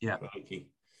 Crikey.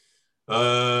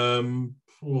 Who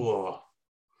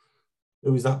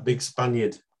was that big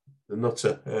Spaniard? The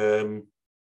nutter.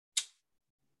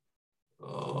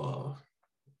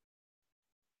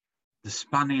 The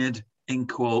Spaniard, in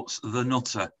quotes, the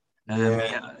nutter.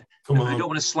 Yeah. Come I on. don't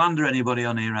want to slander anybody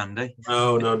on here, Andy.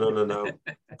 No. No, I'm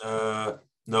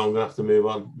going to have to move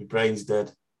on. My brain's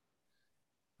dead.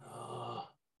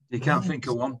 You can't think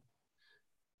of one.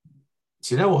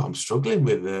 Do you know what? I'm struggling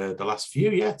with the last few,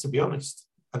 to be honest.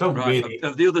 I don't really...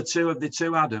 Of the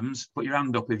two Adams, put your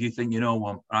hand up if you think you know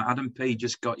one. Right, Adam P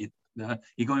just got you.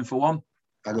 You going for one?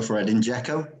 I go for Edin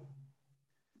Dzeko.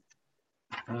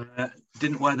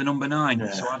 Didn't wear the number 9.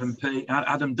 Yeah. So Adam P,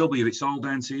 Adam W, it's all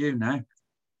down to you now.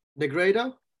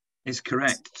 Negredo? Is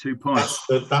correct. 2 points.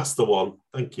 That's the one.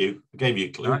 Thank you. I gave you a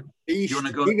clue. Right. Do you want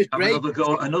to go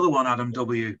have another one, Adam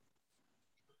W?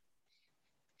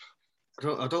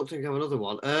 I don't think I have another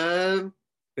one.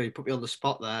 You put me on the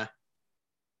spot there.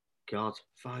 God,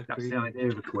 5. That's the idea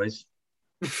of a quiz.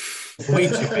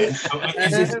 Wait a bit. Do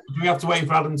we have to wait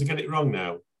for Adam to get it wrong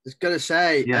now? I was going to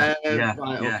say. Yeah. Right,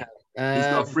 okay. He's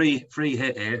got a free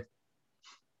hit here.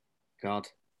 God.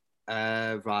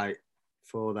 Right.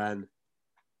 4 then.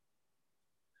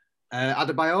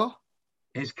 Adebayor?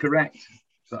 Is correct.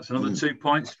 So that's another 2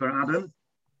 points for Adam.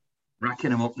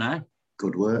 Racking them up now.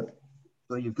 Good work.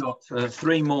 So you've got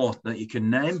 3 more that you can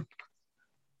name.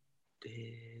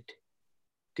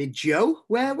 Did Joe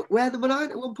wear number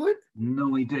 9 at one point?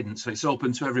 No, he didn't. So it's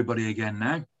open to everybody again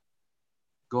now.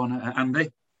 Go on,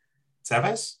 Andy.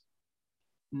 Tevez?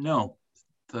 No.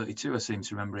 32, I seem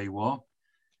to remember he wore.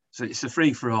 So it's a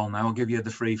free-for-all now. I'll give you the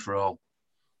free-for-all.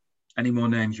 Any more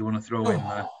names you want to throw in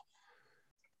there?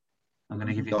 I'm going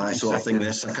to give you... I sort of think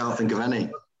this. I can't think of any.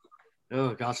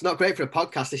 Oh, God. It's not great for a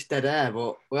podcast, this dead air,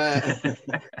 but...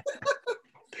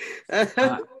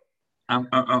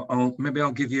 Maybe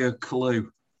I'll give you a clue.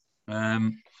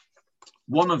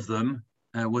 One of them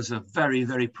was a very,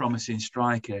 very promising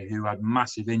striker who had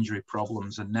massive injury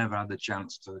problems and never had the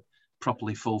chance to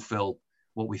properly fulfill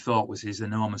what we thought was his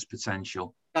enormous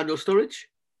potential. Daniel Sturridge?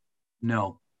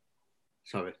 No.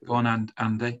 Sorry. Go on,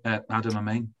 Andy. Adam, I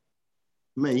mean.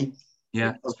 Me?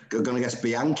 Yeah. I'm going to guess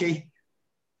Bianchi.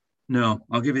 No,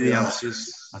 I'll give you the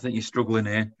answers. I think you're struggling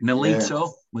here.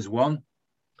 Nolito was one.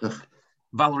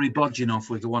 Valery Bodjanov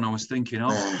was the one I was thinking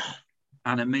of.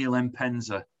 And Emil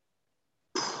Mpenza.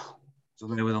 So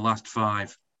they were the last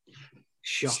 5.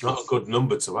 Shocking. It's not a good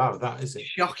number to have, that, is it?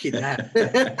 Shocking,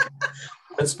 that.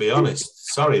 Let's be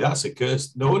honest. Sorry, that's a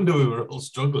curse. No wonder we were all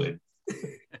struggling.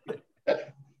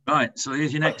 Right, so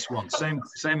here's your next one. Same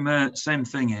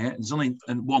thing here. There's only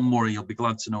one more you'll be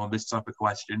glad to know on this type of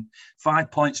question.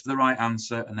 5 points for the right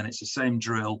answer, and then it's the same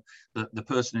drill. The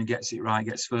person who gets it right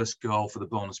gets first goal for the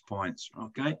bonus points.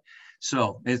 Okay,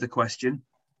 so here's the question.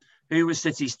 Who was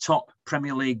City's top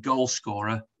Premier League goal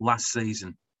scorer last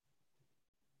season?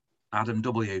 Adam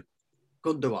W.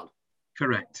 Gundogan.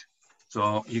 Correct.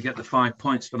 So you get the 5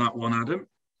 points for that one, Adam.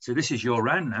 So this is your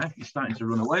round now. You're starting to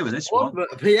run away with this one.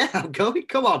 Yeah, I'm going.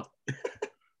 Come on.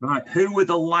 Right. Who were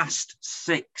the last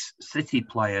 6 City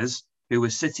players who were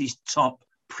City's top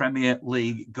Premier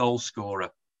League goal scorer?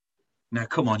 Now,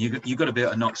 come on. You've got to be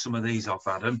able to knock some of these off,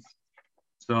 Adam.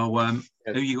 So who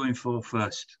are you going for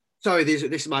first? Sorry, this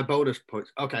is my bonus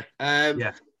points. Okay.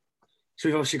 Yeah. So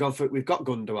we've obviously we've got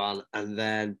Gundogan, and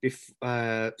then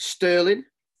Sterling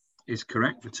is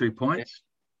correct for 2 points.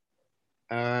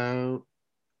 Aguero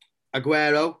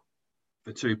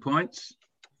for 2 points.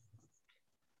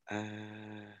 So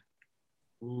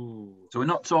we're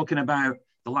not talking about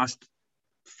the last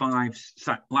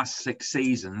 6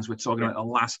 seasons. We're talking about the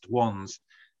last ones.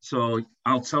 So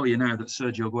I'll tell you now that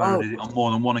Sergio Aguero did it on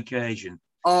more than one occasion.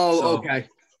 Okay,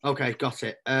 got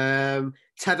it.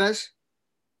 Tevez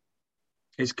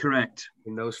is correct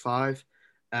in those 5.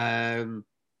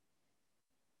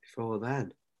 Before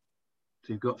then,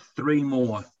 so you've got 3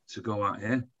 more to go out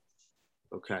here.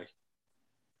 Okay.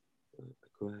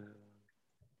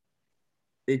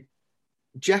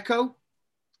 Dzeko?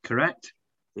 Correct.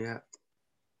 Yeah.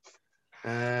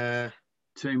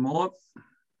 2 more.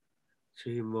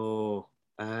 2 more.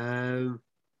 Trying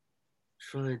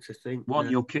to think. One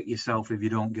you'll kick yourself if you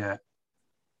don't get.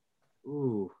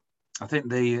 Ooh. I think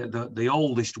the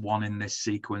oldest one in this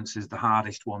sequence is the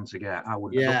hardest one to get. I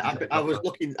was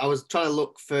trying to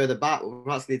look further back. We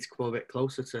perhaps need to come a bit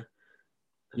closer to.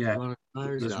 Yeah.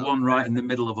 There's one right in the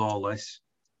middle of all this.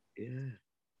 Yeah.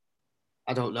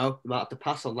 I don't know. You might have to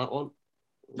pass on that one.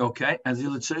 Okay. And the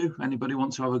other 2, anybody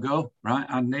want to have a go? Right,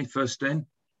 Andy, first in.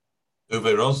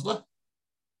 Uwe Rosler?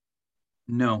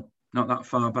 No, not that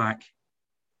far back.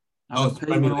 P, want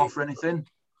to offer anything?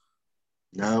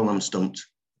 No, I'm stumped.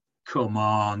 Come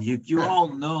on, you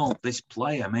all know this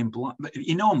player. I mean,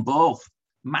 you know them both.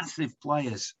 Massive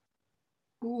players.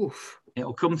 Oof.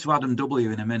 It'll come to Adam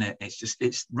W in a minute.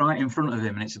 It's right in front of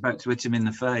him, and it's about to hit him in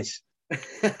the face.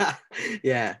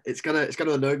 Yeah, it's gonna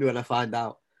annoy me when I find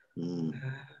out.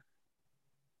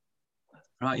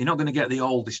 Right, you're not going to get the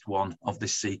oldest one of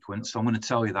this sequence, so I'm going to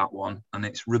tell you that one, and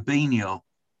it's Robinho.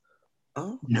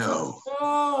 Oh No.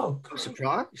 Oh, I'm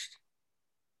surprised.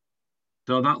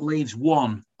 So that leaves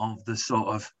one of the sort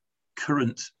of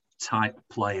current type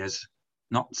players,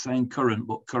 not saying current,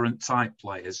 but current type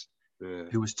players,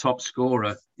 who was top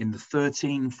scorer in the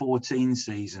 13-14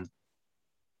 season.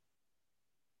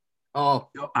 Oh,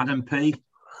 Adam P.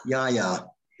 Yeah.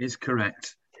 is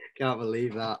correct. can't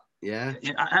believe that. Yeah.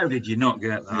 How did you not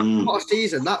get that? What a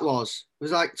season that was. It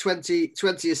was like 20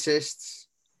 assists,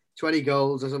 20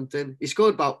 goals or something. He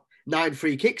scored about 9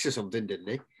 free kicks or something, didn't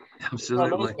he?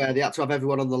 Absolutely. Where they had to have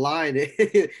everyone on the line.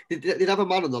 They'd have a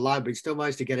man on the line, but he still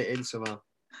managed to get it in somehow.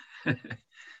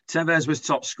 Tevez was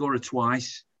top scorer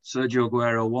twice. Sergio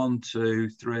Aguero 1, 2,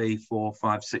 3, 4,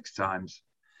 5, 6 times.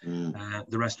 The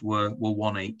rest were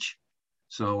one each.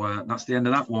 So that's the end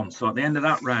of that one. So at the end of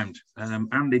that round,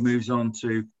 Andy moves on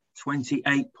to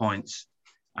 28 points.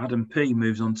 Adam P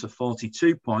moves on to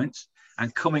 42 points.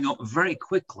 And coming up very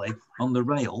quickly on the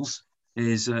rails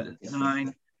is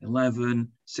 9,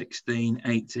 11, 16,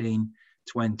 18,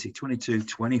 20, 22,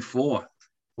 24.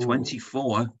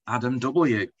 24, Adam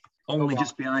W. Only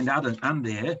just behind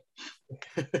Andy here.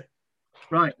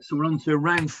 Right, so we're on to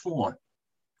round 4.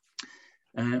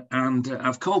 And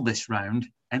I've called this round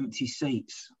Empty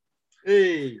Seats.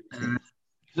 Hey.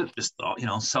 Just thought,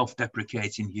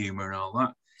 self-deprecating humour and all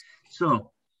that.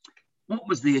 So, what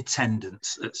was the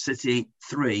attendance at City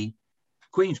 3,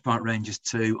 Queen's Park Rangers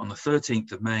 2 on the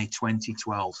 13th of May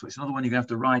 2012? So it's another one you're going to have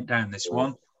to write down, this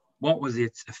one. What was the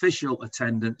official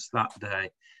attendance that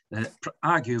day?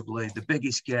 Arguably the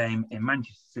biggest game in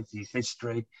Manchester City's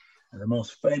history, and the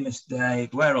most famous day.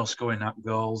 Aguero scoring that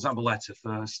goal, Zabaleta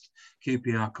first,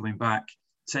 QPR coming back,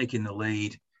 taking the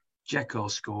lead. Dzeko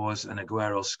scores and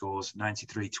Aguero scores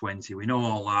 93-20. We know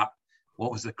all that.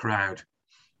 What was the crowd?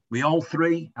 We all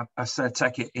three, I said,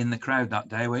 take it in the crowd that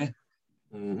day, were you?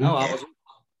 No, I wasn't.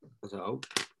 I was at home.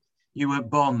 You weren't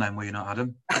born then, were you not,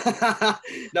 Adam?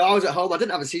 No, I was at home. I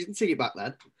didn't have a season ticket back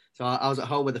then. So I was at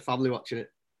home with the family watching it.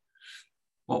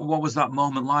 What was that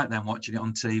moment like then, watching it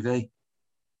on TV?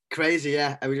 Crazy,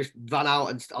 yeah. And we just ran out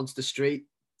and onto the street.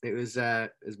 It was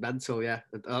mental, yeah.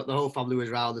 The whole family was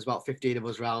round. There's about 15 of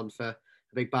us round for a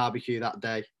big barbecue that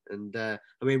day. And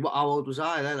how old was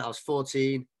I then? I was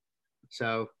 14.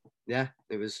 So yeah,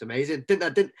 it was amazing.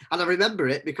 And I remember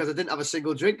it because I didn't have a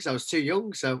single drink because I was too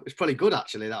young. So it's probably good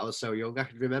actually that I was so young. I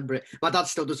could remember it. My dad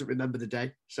still doesn't remember the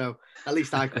day, so at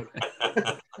least I could.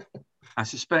 I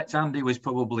suspect Andy was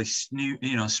probably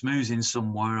smoozing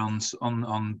somewhere on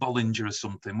Bollinger or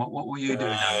something. What were you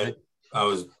doing, Andy?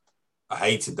 I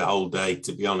hated the whole day,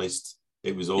 to be honest.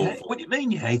 It was awful. What do you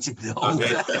mean you hated the whole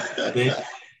day?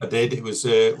 I did. It was,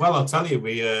 well, I'll tell you,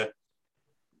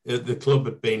 the club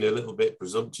had been a little bit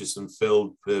presumptuous and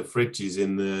filled the fridges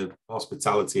in the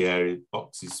hospitality area,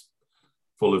 boxes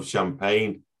full of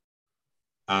champagne.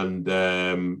 And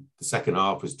the second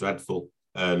half was dreadful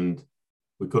and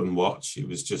we couldn't watch. It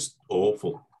was just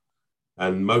awful.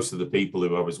 And most of the people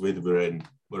who I was with were at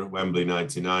Wembley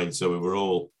 99. So we were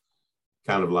all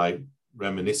kind of like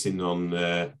reminiscing on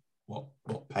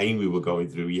what pain we were going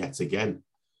through yet again.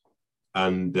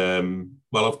 And,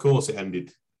 well, of course, it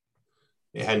ended,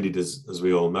 as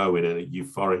we all know, in a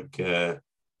euphoric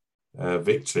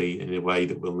victory in a way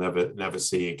that we'll never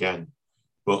see again.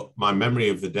 But my memory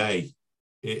of the day,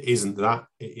 it isn't that.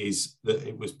 It is that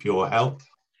it was pure hell.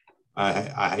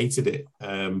 I hated it.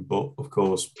 But, of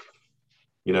course,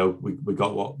 we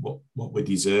got what we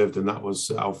deserved, and that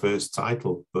was our first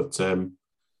title. But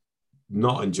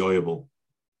not enjoyable.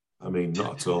 I mean,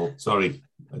 not at all. Sorry.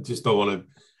 I just don't want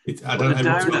to... I don't know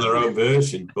everyone's got their own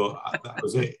version, but that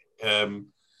was it.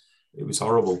 It was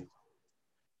horrible.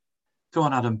 Go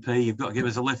on, Adam P. You've got to give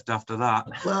us a lift after that.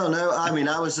 Well, no, I mean,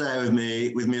 I was there with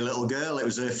me little girl. It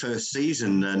was her first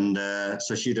season, and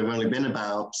so she'd have only been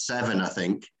about 7, I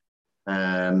think.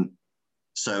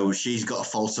 So she's got a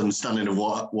false understanding of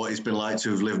what it's been like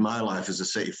to have lived my life as a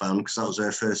City fan, because that was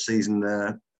her first season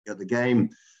at the game.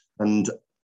 And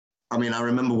I mean, I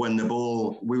remember when the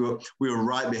ball, we were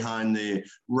right behind the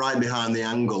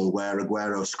angle where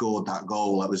Aguero scored that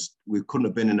goal. We couldn't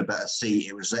have been in a better seat.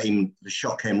 It was the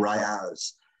shot came right at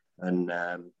us, and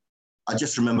I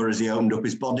just remember as he opened up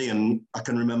his body, and I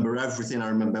can remember everything. I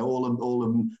remember all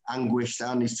the anguish that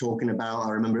Andy's talking about.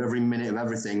 I remember every minute of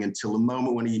everything until the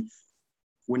moment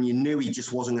when you knew he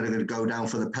just wasn't going to go down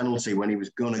for the penalty, when he was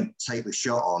going to take the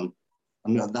shot on,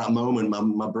 and at that moment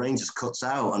my brain just cuts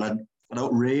out, and I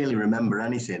don't really remember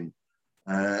anything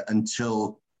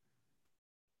until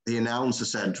the announcer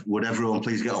said, "Would everyone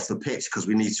please get off the pitch because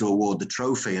we need to award the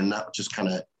trophy?" And that just kind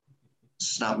of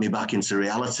snapped me back into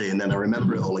reality. And then I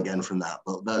remember it all again from that.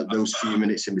 But those few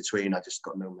minutes in between, I just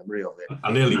got no memory of it.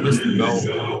 I nearly missed the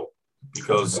goal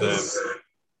because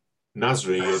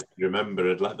Nasri, if you remember,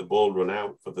 had let the ball run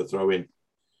out for the throw-in,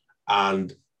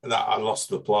 and that I lost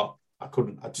the plot. I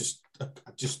just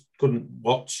couldn't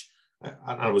watch.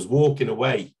 And I was walking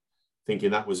away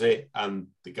thinking that was it. And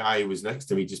the guy who was next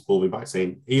to me just pulled me back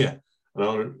saying, "Here."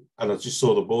 And I just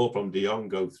saw the ball from De Jong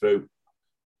go through.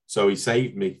 So he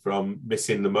saved me from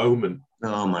missing the moment.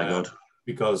 Oh, my God.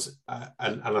 Because,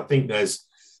 and I think there's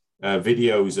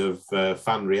videos of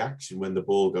fan reaction when the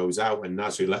ball goes out, when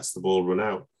Nasri lets the ball run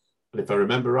out. And if I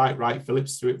remember right, Wright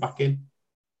Phillips threw it back in.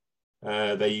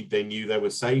 They knew they were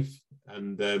safe.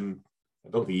 And I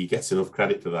don't think he gets enough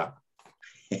credit for that.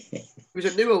 It was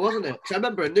a newer, wasn't it? Because I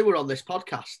remember a newer on this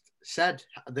podcast said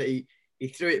that he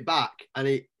threw it back and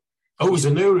he. Oh, it was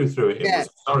a newer who threw it. Yeah.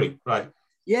 Sorry, right.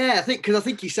 Yeah, I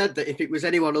think he said that if it was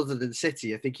anyone other than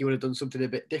City, I think he would have done something a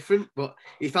bit different. But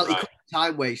he felt he couldn't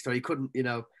time waste, or he couldn't, He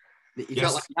felt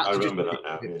like he had I to remember just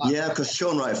that now. Yeah, because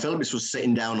Sean Wright Phillips was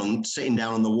sitting down on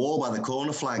the wall by the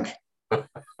corner flag,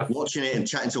 watching it and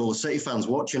chatting to all the City fans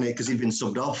watching it because he'd been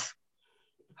subbed off.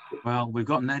 Well, we've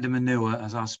got Nedum Onuoha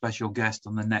as our special guest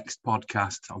on the next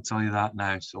podcast. I'll tell you that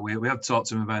now. So we have talked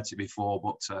to him about it before,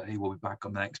 but he will be back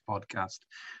on the next podcast.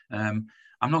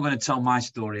 I'm not going to tell my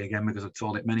story again because I've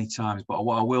told it many times, but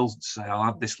what I will say, I'll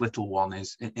add this little one,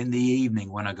 is in the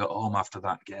evening when I got home after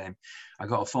that game, I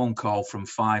got a phone call from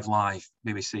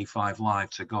BBC 5 Live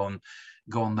to go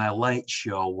on their late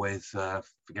show with,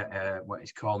 forget what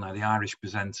it's called now, the Irish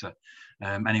presenter.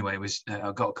 Anyway,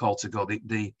 I got a call to go.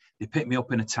 They picked me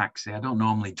up in a taxi. I don't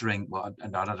normally drink, but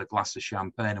I'd had a glass of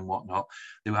champagne and whatnot.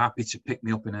 They were happy to pick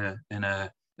me up in a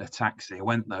taxi. I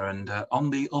went there, and on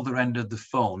the other end of the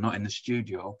phone, not in the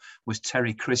studio, was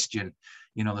Terry Christian,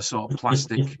 the sort of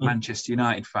plastic Manchester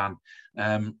United fan,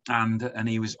 and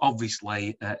he was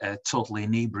obviously totally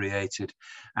inebriated,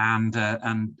 and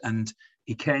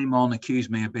he came on, accused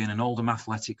me of being an Oldham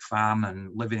Athletic fan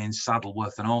and living in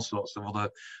Saddleworth and all sorts of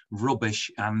other rubbish.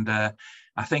 And I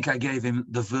think I gave him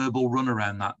the verbal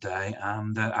runaround that day.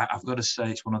 And I've got to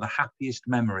say, it's one of the happiest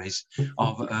memories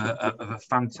of a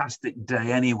fantastic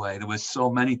day anyway. There were so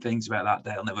many things about that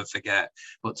day I'll never forget.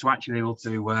 But to actually be able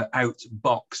to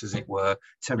outbox, as it were,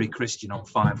 Terry Christian on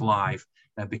 5 Live,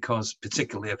 because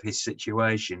particularly of his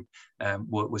situation,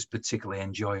 was particularly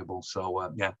enjoyable.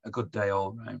 So, yeah, a good day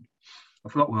all around. I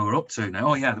forgot what we were up to now.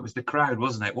 Oh, yeah, that was the crowd,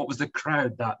 wasn't it? What was the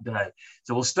crowd that day?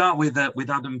 So we'll start with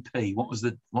Adam P. What was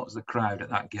the crowd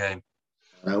at that game?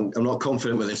 I'm not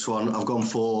confident with this one. I've gone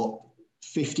for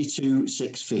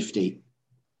 52,650.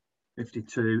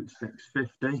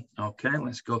 52,650. Okay,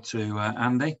 let's go to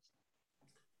Andy.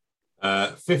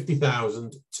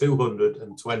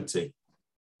 50,220.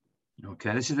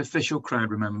 Okay, this is official crowd,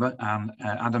 remember, and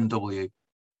Adam W.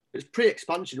 It's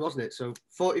pre-expansion, wasn't it? So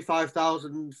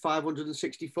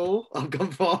 45,564. I've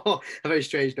gone for a very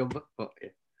strange number, but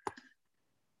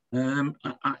yeah.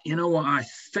 You know what? I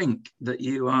think that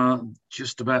you are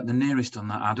just about the nearest on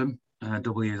that, Adam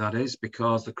W. That is,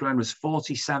 because the crowd was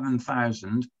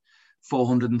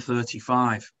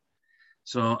 47,435.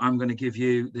 So I'm going to give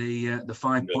you the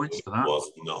 5 points for that. It was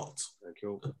not. Thank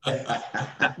you.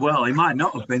 Well, it might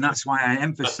not have been. That's why I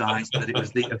emphasised that it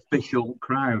was the official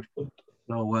crowd.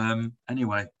 So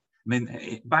anyway, I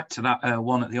mean, back to that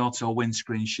one at the Auto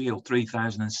Windscreen Shield,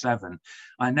 3007.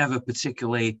 I never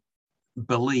particularly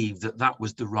believed that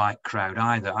was the right crowd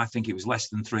either. I think it was less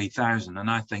than 3,000. And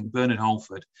I think Bernard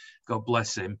Holford, God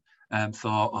bless him,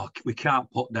 thought, oh, we can't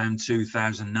put down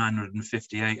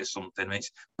 2,958 or something.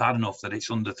 It's bad enough that it's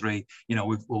under 3.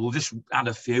 We'll just add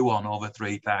a few on over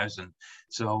 3,000.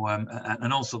 So,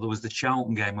 and also there was the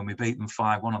Charlton game when we beat them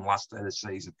 5-1 on the last day of the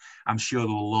season. I'm sure there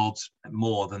were loads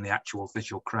more than the actual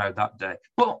official crowd that day.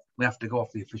 But we have to go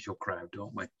off the official crowd,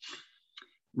 don't we?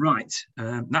 Right,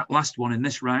 that last one in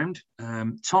this round,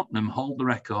 Tottenham hold the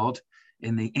record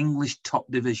in the English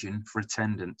top division for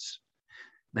attendance.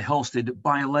 They hosted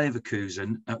Bayer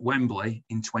Leverkusen at Wembley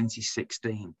in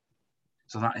 2016.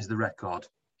 So that is the record.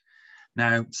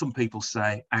 Now, some people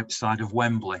say outside of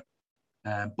Wembley,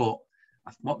 but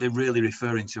what they're really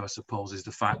referring to, I suppose, is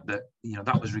the fact that,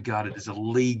 that was regarded as a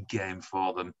league game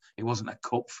for them. It wasn't a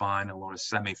cup final or a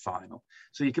semi-final.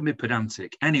 So you can be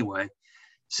pedantic. Anyway,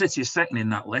 City is second in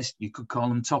that list. You could call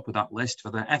them top of that list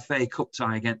for their FA Cup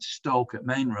tie against Stoke at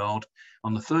Main Road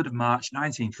on the 3rd of March,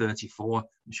 1934.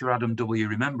 I'm sure Adam W.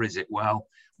 remembers it well.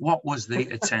 What was the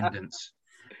attendance?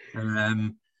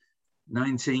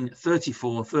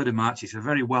 1934, 3rd of March. It's a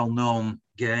very well-known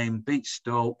game. Beat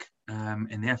Stoke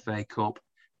in the FA Cup.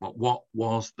 But what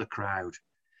was the crowd?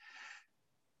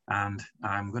 And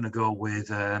I'm going to go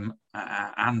with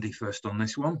Andy first on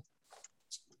this one.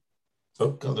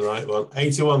 Oh, got the right one.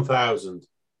 81,000.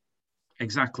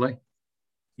 Exactly.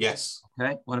 Yes.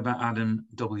 Okay. What about Adam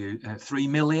W? 3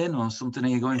 million or something are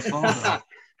you going for?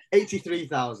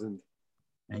 83,000.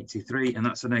 83, and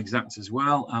that's an exact as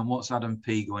well. And what's Adam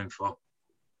P going for?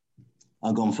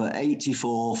 I've gone for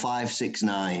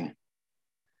 84,569.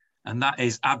 And that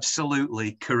is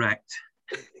absolutely correct.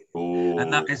 Oh.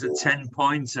 And that is a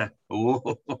 10-pointer.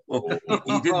 Oh.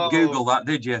 You didn't Google that,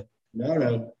 did you?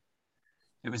 No.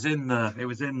 It was in there. It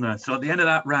was in there. So at the end of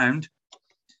that round,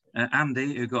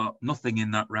 Andy, who got nothing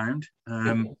in that round,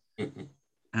 Adam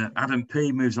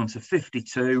P moves on to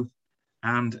 52,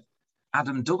 and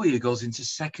Adam W goes into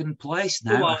second place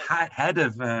now, ahead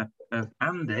of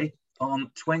Andy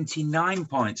on 29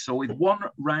 points. So with one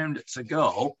round to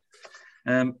go,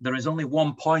 there is only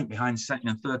 1 point behind second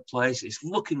and third place. It's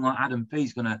looking like Adam P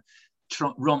is going to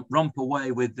romp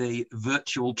away with the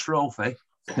virtual trophy.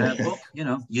 But, you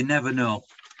know, you never know.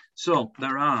 So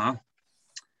there are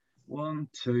 4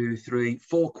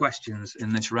 questions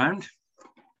in this round.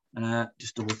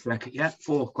 Just double check it. Yeah,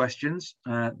 4 questions.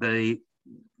 The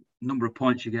number of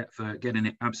points you get for getting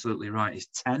it absolutely right is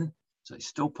 10. So it's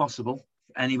still possible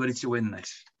for anybody to win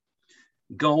this.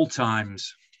 Goal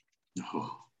times.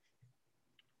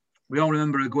 We all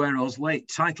remember Aguero's late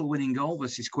title-winning goal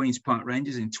versus Queen's Park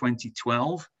Rangers in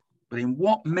 2012. But in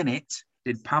what minute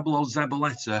did Pablo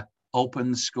Zabaleta open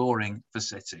the scoring for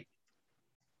City?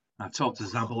 I talked to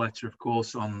Zabaleta, of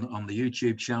course, on the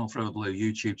YouTube channel, Forever Blue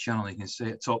YouTube channel. You can see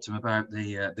it. Talked to him about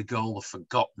the goal, the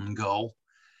forgotten goal.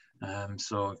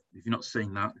 So if you've not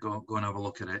seen that, go and have a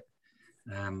look at it.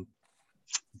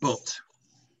 But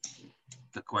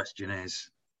the question is,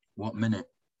 what minute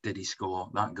did he score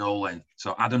that goal in?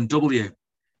 So Adam W,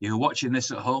 you're watching this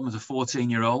at home as a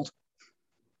 14-year-old.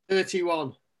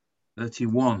 31.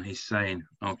 31, he's saying.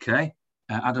 Okay.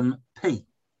 Adam P.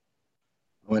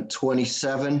 I went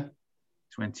 27.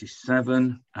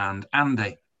 27. And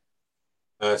Andy.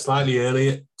 Slightly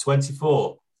earlier,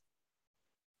 24.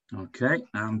 Okay.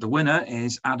 And the winner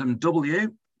is Adam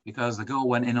W, because the goal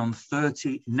went in on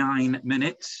 39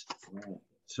 minutes.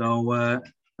 So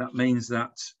that means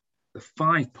that the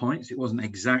 5 points, it wasn't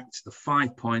exact, the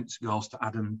 5 points goes to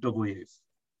Adam W.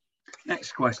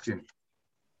 Next question.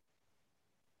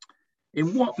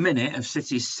 In what minute of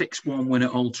City's 6-1 win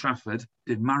at Old Trafford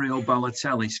did Mario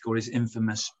Balotelli score his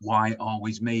infamous "Why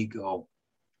Always Me" goal?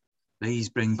 These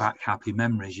bring back happy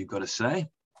memories, you've got to say.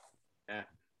 Yeah.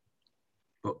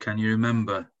 But can you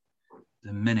remember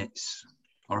the minutes,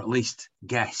 or at least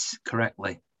guess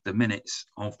correctly the minutes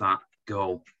of that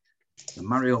goal? The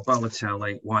Mario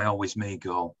Balotelli "Why Always Me"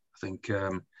 goal. I think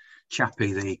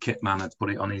Chappie, the kit man, had put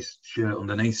it on his shirt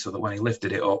underneath so that when he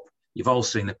lifted it up, you've all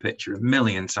seen the picture a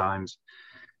million times,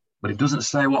 but it doesn't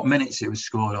say what minutes it was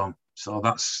scored on. So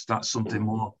that's something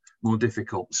more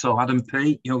difficult. So Adam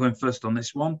P, you're going first on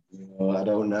this one. I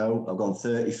don't know. I've gone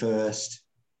 31st.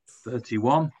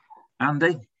 31.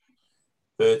 Andy?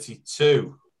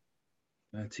 32.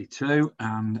 32.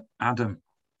 And Adam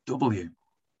W?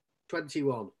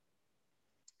 21.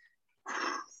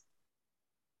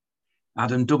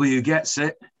 Adam W gets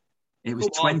it. It was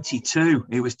 22.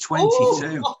 It was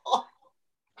 22.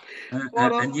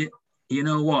 And you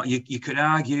know what? You could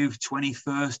argue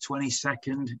 21st,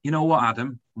 22nd. You know what,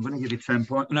 Adam? I'm going to give you 10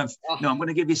 points. No, I'm going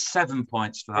to give you 7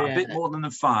 points for that. Yeah. A bit more than the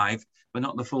 5, but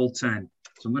not the full 10.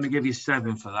 So I'm going to give you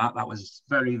 7 for that. That was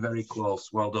very, very close.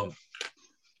 Well done.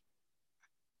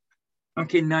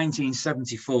 Back in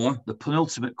 1974, the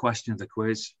penultimate question of the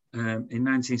quiz. In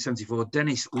 1974,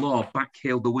 Denis Law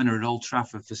backheeled the winner at Old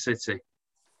Trafford for City.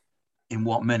 In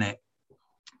what minute?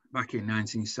 Back in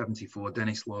 1974,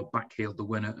 Denis Law backheeled the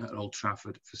winner at Old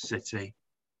Trafford for City.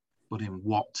 But in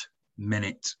what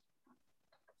minute?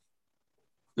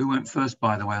 Who went first,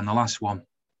 by the way, on the last one?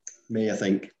 Me, I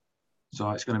think. So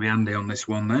it's going to be Andy on this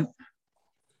one then.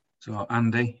 So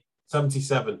Andy.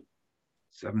 77.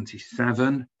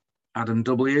 77. Adam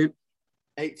W.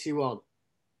 81.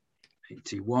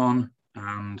 81.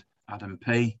 And Adam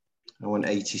P. I went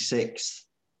 86.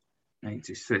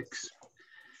 86.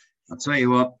 I'll tell you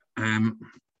what,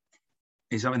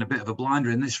 he's having a bit of a blinder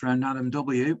in this round, Adam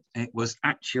W. It was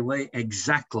actually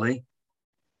exactly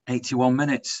 81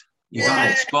 minutes. You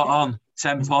got it spot on.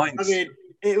 10 points. I mean,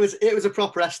 it was a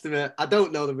proper estimate. I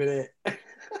don't know the minute.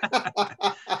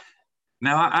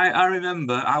 Now, I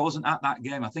remember I wasn't at that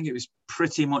game. I think it was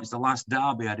pretty much the last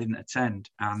derby I didn't attend,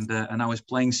 and I was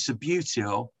playing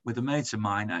Subbuteo with a mate of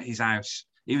mine at his house.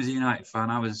 He was a United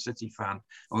fan, I was a City fan,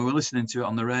 and we were listening to it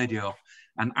on the radio.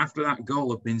 And after that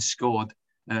goal had been scored,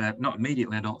 not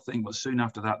immediately, I don't think, but soon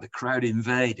after that, the crowd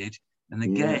invaded, and the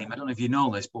game, I don't know if you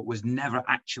know this, but was never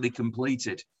actually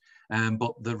completed.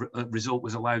 But the result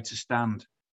was allowed to stand.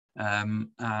 And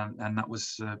that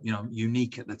was,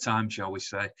 unique at the time, shall we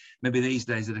say. Maybe these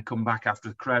days they'd have come back after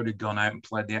the crowd had gone out and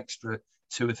played the extra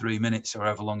 2 or 3 minutes or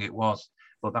however long it was.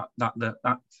 But that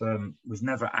was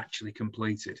never actually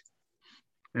completed.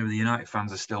 Maybe the United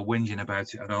fans are still whinging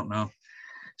about it, I don't know.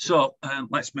 So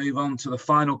let's move on to the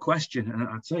final question. And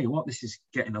I'll tell you what, this is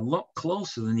getting a lot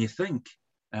closer than you think.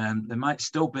 There might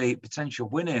still be a potential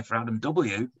win here for Adam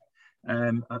W.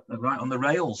 Right on the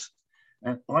rails.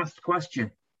 Last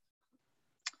question.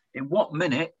 In what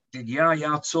minute did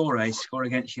Yaya Toure score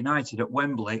against United at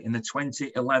Wembley in the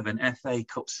 2011 FA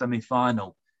Cup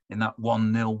semi-final in that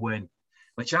 1-0 win?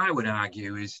 Which I would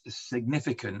argue is as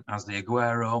significant as the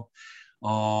Aguero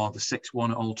or the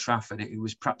 6-1 at Old Trafford. It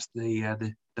was perhaps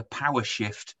the power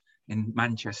shift in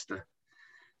Manchester.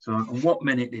 So in what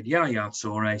minute did Yaya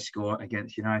Toure score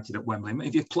against United at Wembley?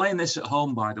 If you're playing this at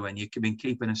home, by the way, and you've been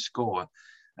keeping a score,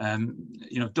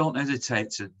 don't hesitate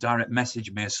to direct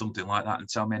message me or something like that and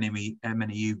tell me how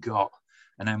many you got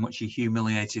and how much you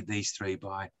humiliated these three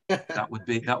by. That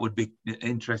would be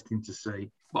interesting to see.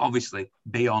 But obviously,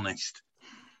 be honest.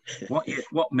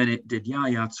 What minute did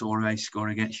Yaya Toure score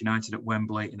against United at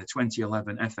Wembley in the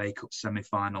 2011 FA Cup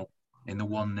semi-final in the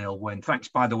 1-0 win? Thanks,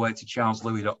 by the way, to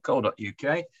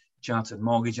charleslouis.co.uk, Chartered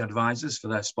Mortgage Advisors, for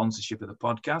their sponsorship of the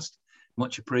podcast.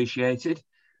 Much appreciated.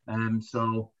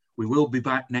 So we will be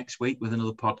back next week with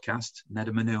another podcast.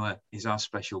 Neda Manua is our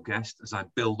special guest as I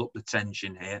build up the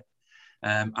tension here.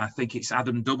 I think it's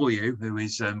Adam W. who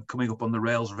is coming up on the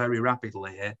rails very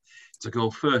rapidly here to go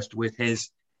first with his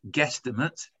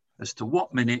guesstimate as to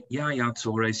what minute Yaya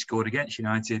Toure scored against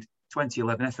United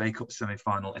 2011 FA Cup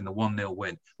semi-final in the 1-0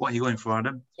 win. What are you going for,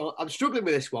 Adam? So I'm struggling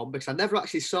with this one because I never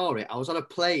actually saw it. I was on a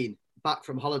plane back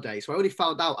from holiday, so I only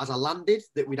found out as I landed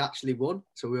that we'd actually won.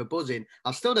 So we were buzzing.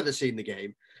 I've still never seen the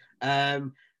game.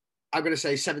 I'm going to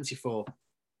say 74.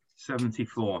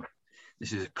 74.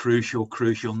 This is a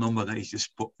crucial number that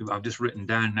I've just written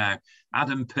down now.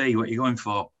 Adam P, what are you going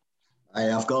for?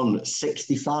 I've gone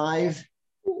 65.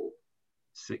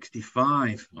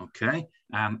 65, okay.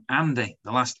 Andy,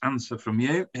 the last answer from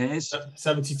you is?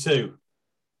 72.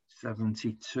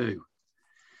 72.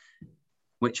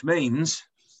 Which means,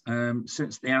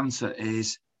 since the answer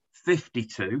is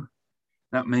 52,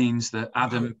 that means that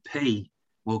Adam P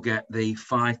will get the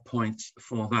 5 points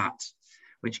for that,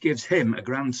 which gives him a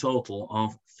grand total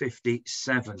of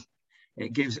 57.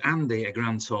 It gives Andy a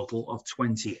grand total of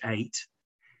 28,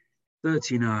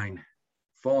 39,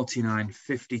 49,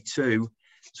 52.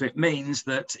 So it means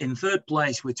that in third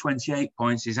place with 28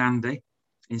 points is Andy.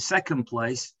 In second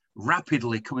place,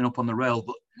 rapidly coming up on the rail,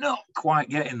 but not quite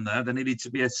getting there. There needed to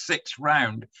be a 6th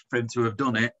round for him to have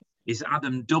done it, is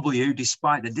Adam W,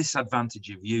 despite the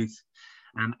disadvantage of youth.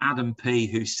 And Adam P,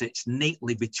 who sits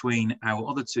neatly between our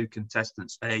other two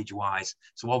contestants age-wise.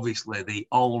 So obviously the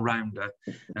all-rounder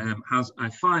has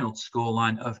a final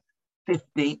scoreline of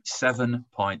 57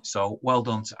 points. So well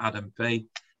done to Adam P.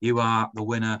 You are the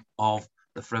winner of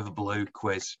the Forever Blue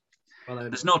quiz. Well,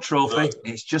 there's no trophy.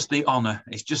 It's just the honour.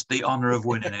 It's just the honour of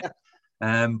winning it.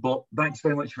 But thanks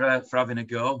very much for having a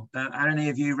go. Are any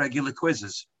of you regular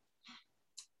quizzers?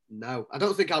 No, I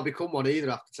don't think I'll become one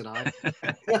either after tonight.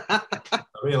 I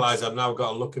realise I've now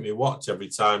got to look at my watch every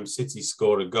time City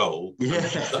score a goal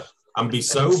and be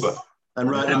sober.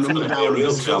 And write a number down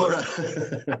as a scorer.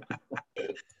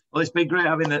 Well, it's been great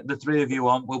having the three of you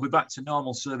on. We'll be back to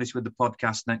normal service with the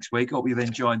podcast next week. Hope you've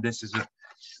enjoyed this as a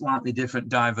slightly different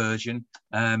diversion.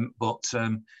 But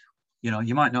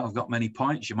you might not have got many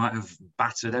points. You might have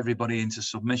battered everybody into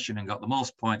submission and got the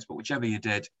most points. But whichever you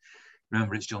did,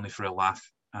 remember, it's only for a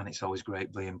laugh. And it's always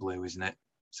great being blue, isn't it?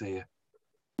 See you.